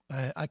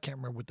 I can't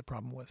remember what the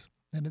problem was.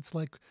 And it's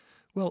like,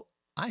 well,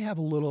 I have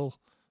a little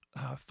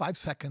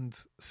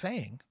 5-second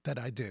saying that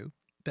I do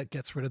that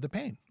gets rid of the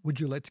pain. Would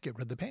you like to get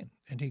rid of the pain?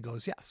 And he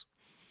goes, yes.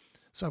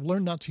 So I've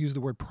learned not to use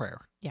the word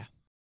prayer. Yeah.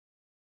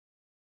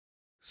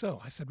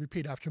 So I said,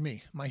 repeat after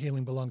me. My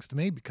healing belongs to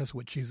me because of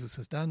what Jesus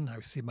has done. I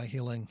receive my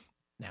healing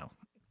now.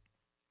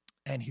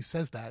 And he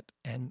says that,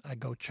 and I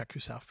go, check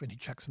yourself. And he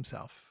checks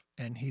himself.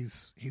 And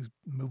he's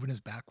moving his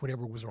back,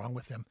 whatever was wrong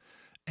with him.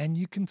 And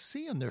you can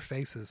see in their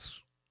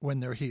faces when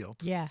they're healed.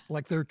 Yeah.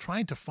 Like they're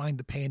trying to find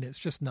the pain. It's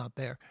just not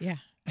there. Yeah.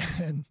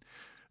 And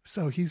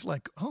so he's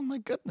like, oh my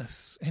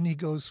goodness. And he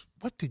goes,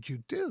 what did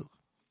you do?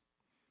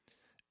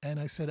 And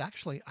I said,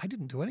 actually, I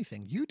didn't do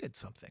anything. You did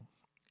something.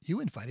 You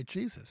invited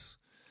Jesus.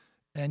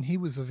 And he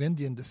was of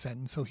Indian descent.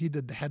 And so he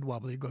did the head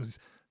wobble. He goes,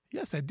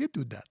 yes, I did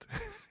do that.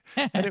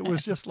 And it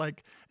was just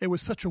like, it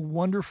was such a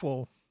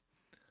wonderful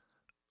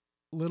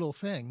little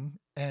thing.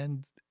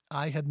 And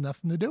I had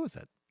nothing to do with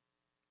it.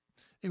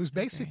 It was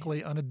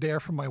basically on a dare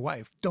from my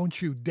wife.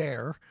 Don't you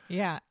dare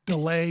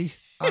delay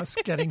us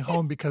getting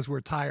home because we're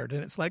tired.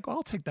 And it's like, well,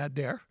 I'll take that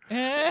dare.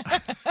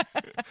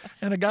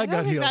 And a guy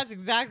got healed. That's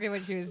exactly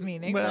what she was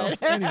meaning. Well,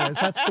 anyways,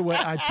 that's the way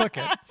I took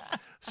it.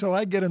 So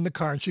I get in the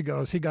car and she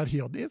goes, he got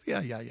healed. Yeah.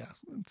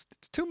 It's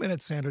 2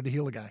 minutes, Sandra, to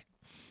heal a guy.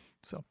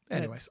 So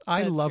anyways,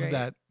 I love great.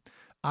 That.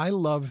 I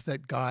love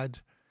that God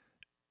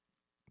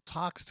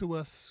talks to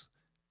us,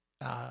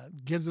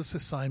 gives us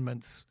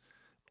assignments,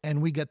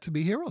 and we get to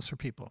be heroes for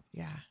people.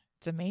 Yeah,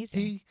 it's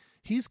amazing.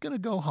 He's going to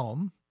go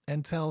home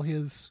and tell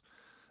his,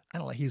 I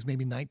don't know, he's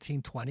maybe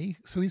 19, 20.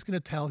 So he's going to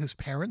tell his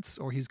parents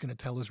or he's going to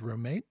tell his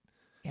roommate.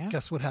 Yeah.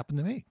 Guess what happened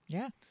to me?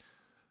 Yeah.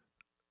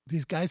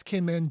 These guys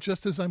came in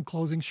just as I'm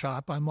closing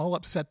shop. I'm all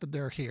upset that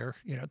they're here.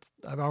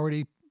 I've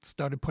already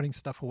started putting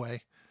stuff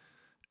away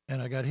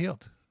and I got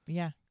healed.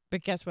 Yeah.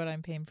 But guess what?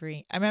 I'm pain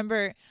free.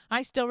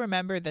 I still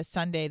remember the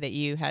Sunday that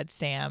you had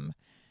Sam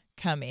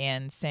come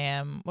in.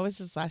 Sam, what was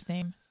his last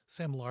name?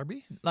 Sam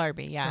Larby.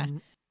 Larby, yeah.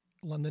 From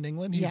London,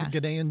 England. He's Yeah. a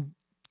Ghanaian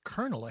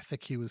colonel. I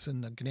think he was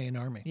in the Ghanaian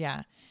army.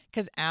 Yeah.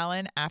 Because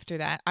Alan, after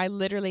that, I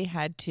literally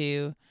had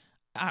to,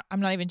 I'm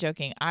not even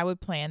joking. I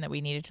would plan that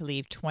we needed to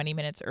leave 20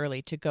 minutes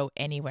early to go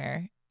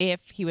anywhere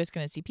if he was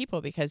going to see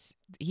people, because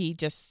he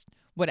just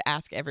would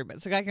ask everybody.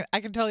 So I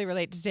can totally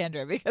relate to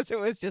Sandra, because it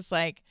was just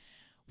like,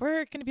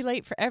 we're going to be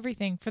late for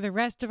everything for the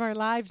rest of our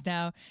lives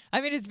now.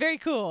 I mean, it's very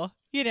cool,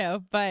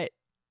 but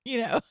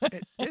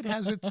It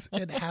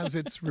has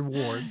its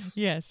rewards.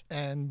 Yes.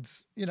 And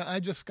I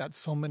just got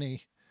so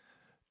many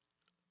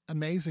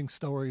amazing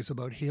stories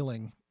about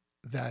healing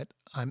that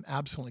I'm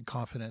absolutely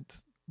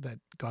confident that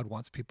God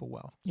wants people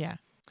well. Yeah.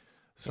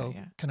 So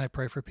Yeah. Can I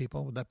pray for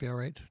people? Would that be all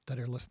right, that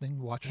are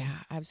listening, watching? Yeah,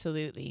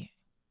 absolutely.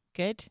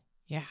 Good.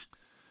 Yeah.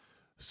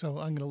 So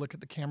I'm going to look at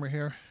the camera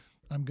here.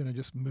 I'm going to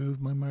just move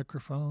my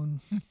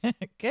microphone.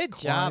 Good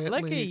job. Look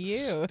at quietly,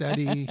 you.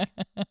 Steady.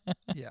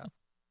 Yeah.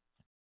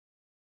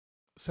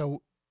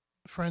 So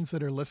friends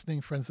that are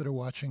listening, friends that are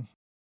watching,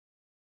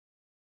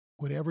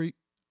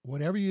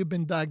 whatever you've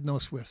been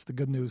diagnosed with, the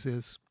good news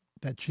is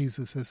that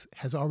Jesus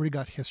has already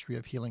got history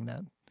of healing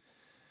that.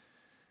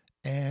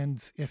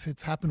 And if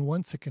it's happened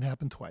once, it can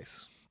happen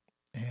twice.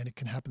 And it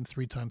can happen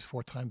 3 times,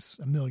 4 times,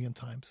 1,000,000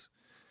 times.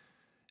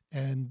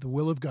 And the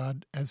will of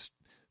God, as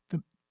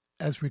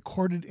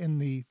recorded in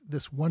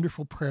this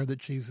wonderful prayer that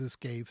Jesus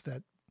gave,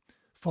 that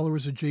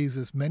followers of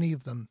Jesus, many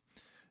of them,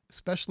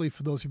 especially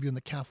for those of you in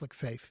the Catholic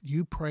faith,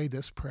 you pray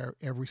this prayer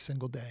every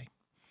single day.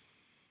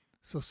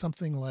 So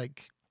something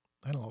like,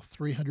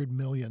 300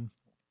 million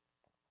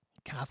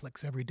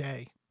Catholics every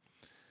day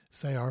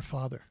say Our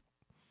Father.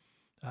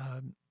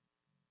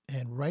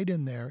 And right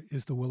in there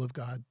is the will of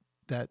God,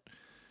 that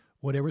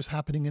whatever's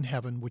happening in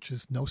heaven, which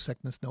is no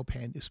sickness, no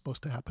pain, is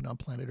supposed to happen on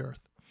planet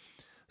Earth.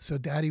 So,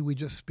 Daddy, we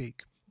just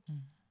speak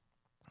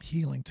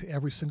healing to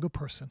every single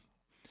person.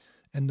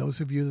 And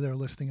those of you that are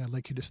listening, I'd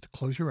like you just to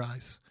close your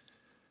eyes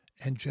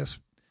and just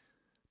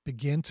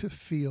begin to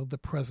feel the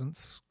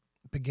presence,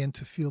 begin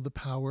to feel the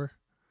power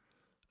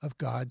of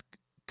God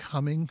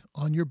coming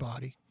on your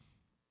body,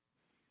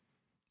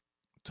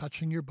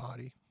 touching your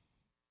body.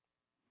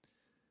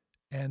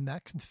 And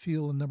that can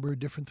feel a number of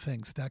different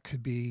things. That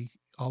could be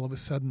all of a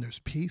sudden there's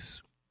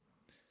peace.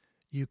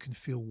 You can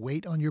feel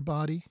weight on your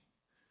body.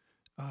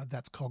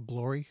 That's called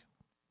glory.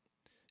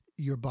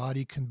 Your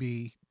body can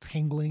be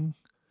tingling.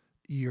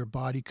 Your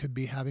body could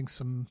be having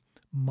some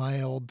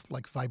mild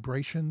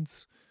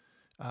vibrations.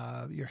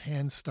 Your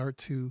hands start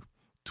to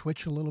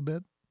twitch a little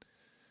bit.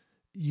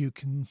 You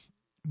can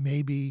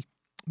maybe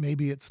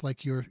it's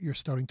like you're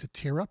starting to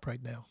tear up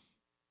right now.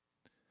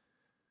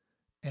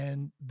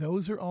 And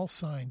those are all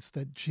signs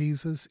that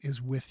Jesus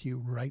is with you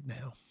right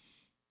now.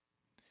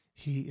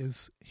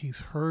 He's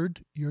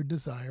heard your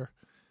desire,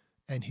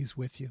 and he's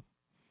with you.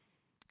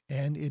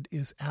 And it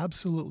is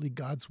absolutely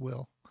God's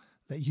will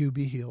that you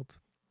be healed.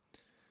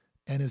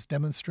 And as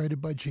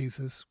demonstrated by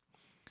Jesus,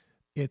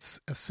 it's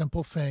a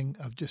simple thing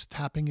of just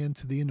tapping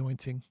into the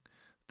anointing,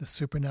 the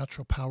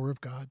supernatural power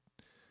of God.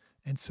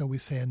 And so we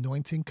say,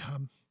 anointing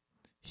come,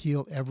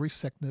 heal every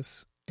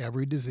sickness,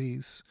 every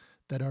disease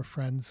that our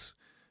friends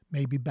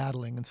may be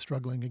battling and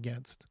struggling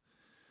against.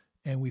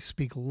 And we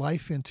speak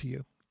life into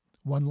you.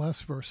 One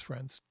last verse,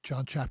 friends.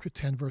 John chapter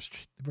 10,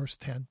 verse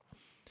 10.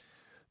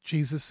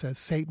 Jesus says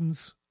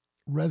Satan's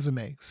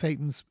resume,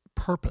 Satan's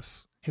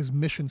purpose, his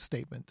mission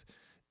statement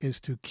is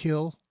to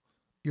kill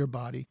your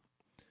body,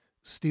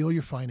 steal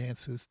your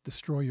finances,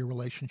 destroy your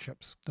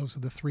relationships. Those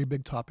are the 3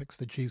 big topics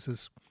that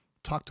Jesus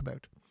talked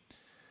about.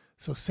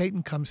 So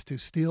Satan comes to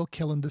steal,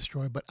 kill, and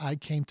destroy, but I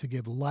came to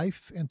give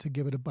life and to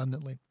give it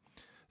abundantly.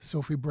 So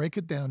if we break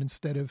it down,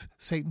 instead of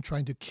Satan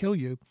trying to kill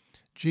you,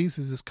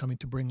 Jesus is coming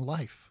to bring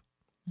life.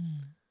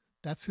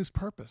 That's his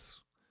purpose,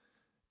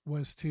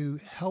 was to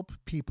help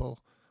people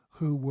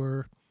who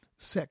were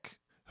sick,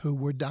 who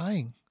were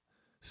dying,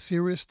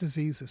 serious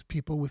diseases,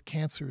 people with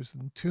cancers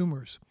and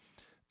tumors,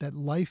 that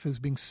life is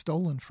being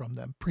stolen from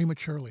them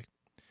prematurely.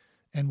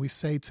 And we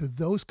say to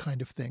those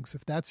kind of things,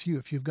 if that's you,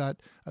 if you've got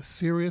a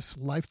serious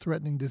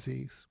life-threatening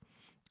disease,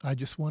 I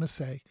just want to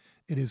say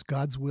it is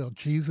God's will.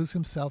 Jesus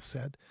himself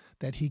said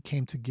that he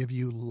came to give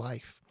you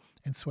life.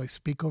 And so I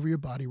speak over your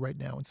body right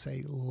now and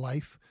say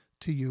life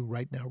to you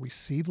right now.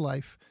 Receive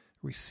life,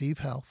 receive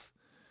health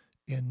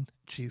in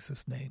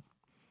Jesus' name.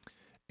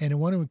 And I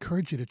want to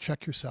encourage you to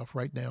check yourself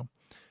right now.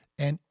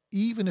 And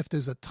even if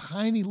there's a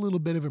tiny little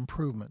bit of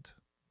improvement,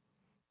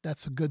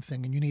 that's a good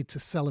thing. And you need to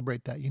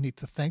celebrate that. You need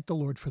to thank the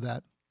Lord for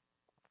that.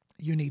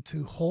 You need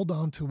to hold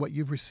on to what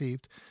you've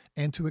received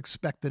and to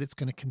expect that it's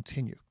going to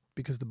continue.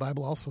 Because the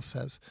Bible also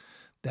says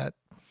that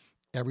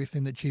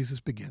everything that Jesus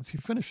begins, he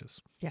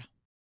finishes. Yeah.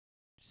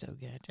 So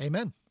good.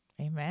 Amen.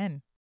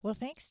 Amen. Well,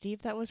 thanks,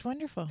 Steve. That was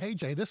wonderful. Hey,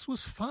 Jay, this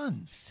was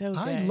fun. So good.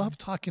 I love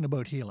talking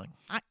about healing.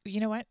 You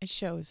know what? It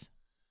shows.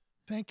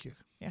 Thank you.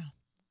 Yeah.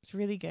 It's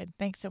really good.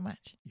 Thanks so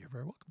much. You're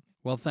very welcome.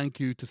 Well, thank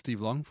you to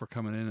Steve Long for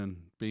coming in and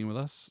being with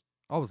us.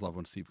 Always love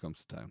when Steve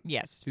comes to town.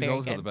 Yes, it's He's very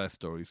always good. got the best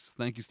stories.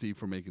 Thank you, Steve,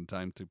 for making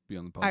time to be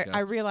on the I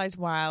podcast. realize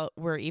while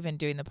we're even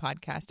doing the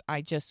podcast,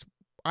 I just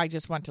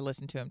want to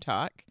listen to him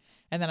talk.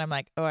 And then I'm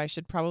like, oh, I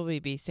should probably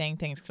be saying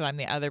things because I'm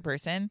the other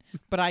person.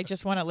 But I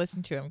just want to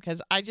listen to him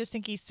because I just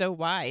think he's so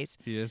wise.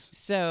 He is.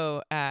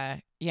 So,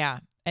 yeah.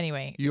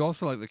 Anyway, You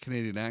also like the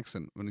Canadian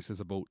accent when he says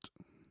a boat.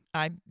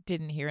 I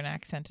didn't hear an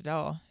accent at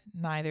all.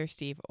 Neither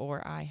Steve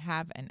or I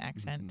have an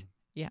accent.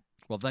 Yeah.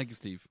 Well, thank you,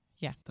 Steve.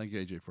 Yeah. Thank you,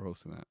 AJ, for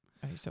hosting that.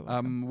 Oh, you're so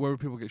welcome. Where would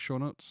people get show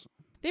notes?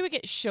 They would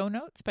get show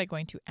notes by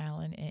going to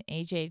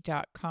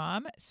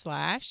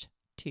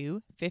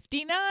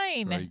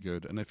alanandaj.com/259. Very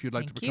good. And if you'd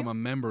like to Thank become you. a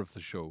member of the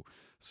show,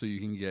 so you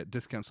can get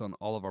discounts on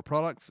all of our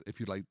products, if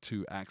you'd like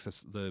to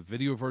access the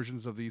video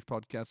versions of these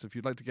podcasts, if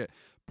you'd like to get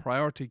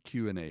priority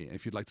Q&A,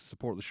 if you'd like to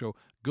support the show,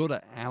 go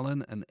to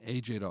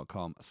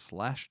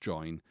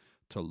alanandaj.com/join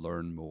to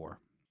learn more.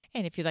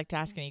 And if you'd like to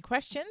ask any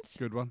questions,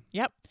 Good one.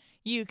 yep,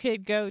 you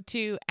could go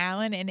to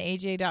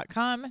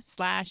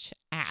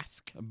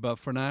alanandaj.com/ask. But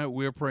for now,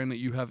 we're praying that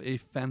you have a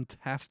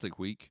fantastic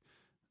week,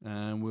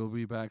 and we'll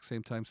be back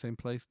same time, same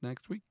place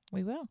next week,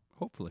 We will.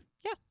 hopefully.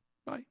 Yeah.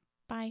 Bye.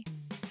 Bye.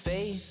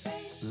 Faith,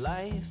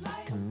 life,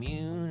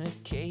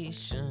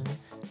 communication,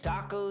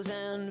 tacos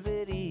and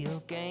video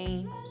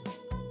games,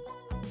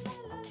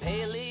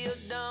 paleo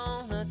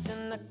donuts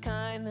and the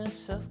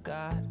kindness of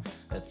God,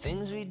 the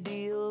things we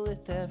deal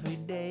with every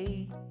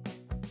day.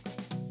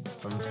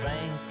 From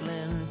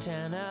Franklin,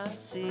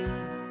 Tennessee,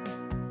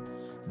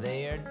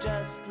 they are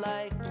just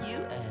like you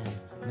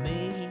and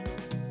me.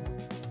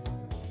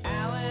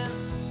 Alan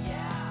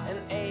and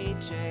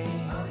AJ,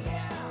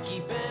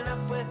 keeping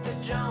up with the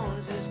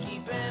Joneses,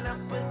 keeping up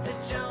with the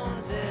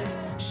Joneses,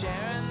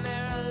 sharing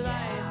their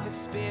life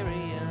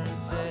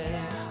experiences.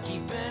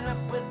 Keeping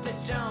up with the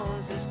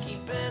Joneses,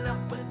 keeping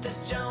up with the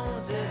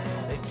Joneses.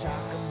 They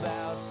talk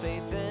about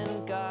faith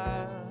in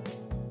God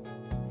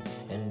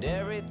and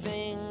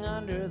everything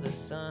under the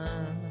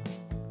sun.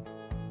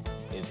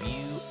 If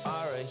you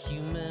are a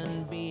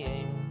human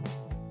being,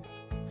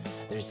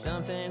 there's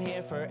something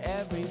here for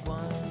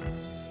everyone.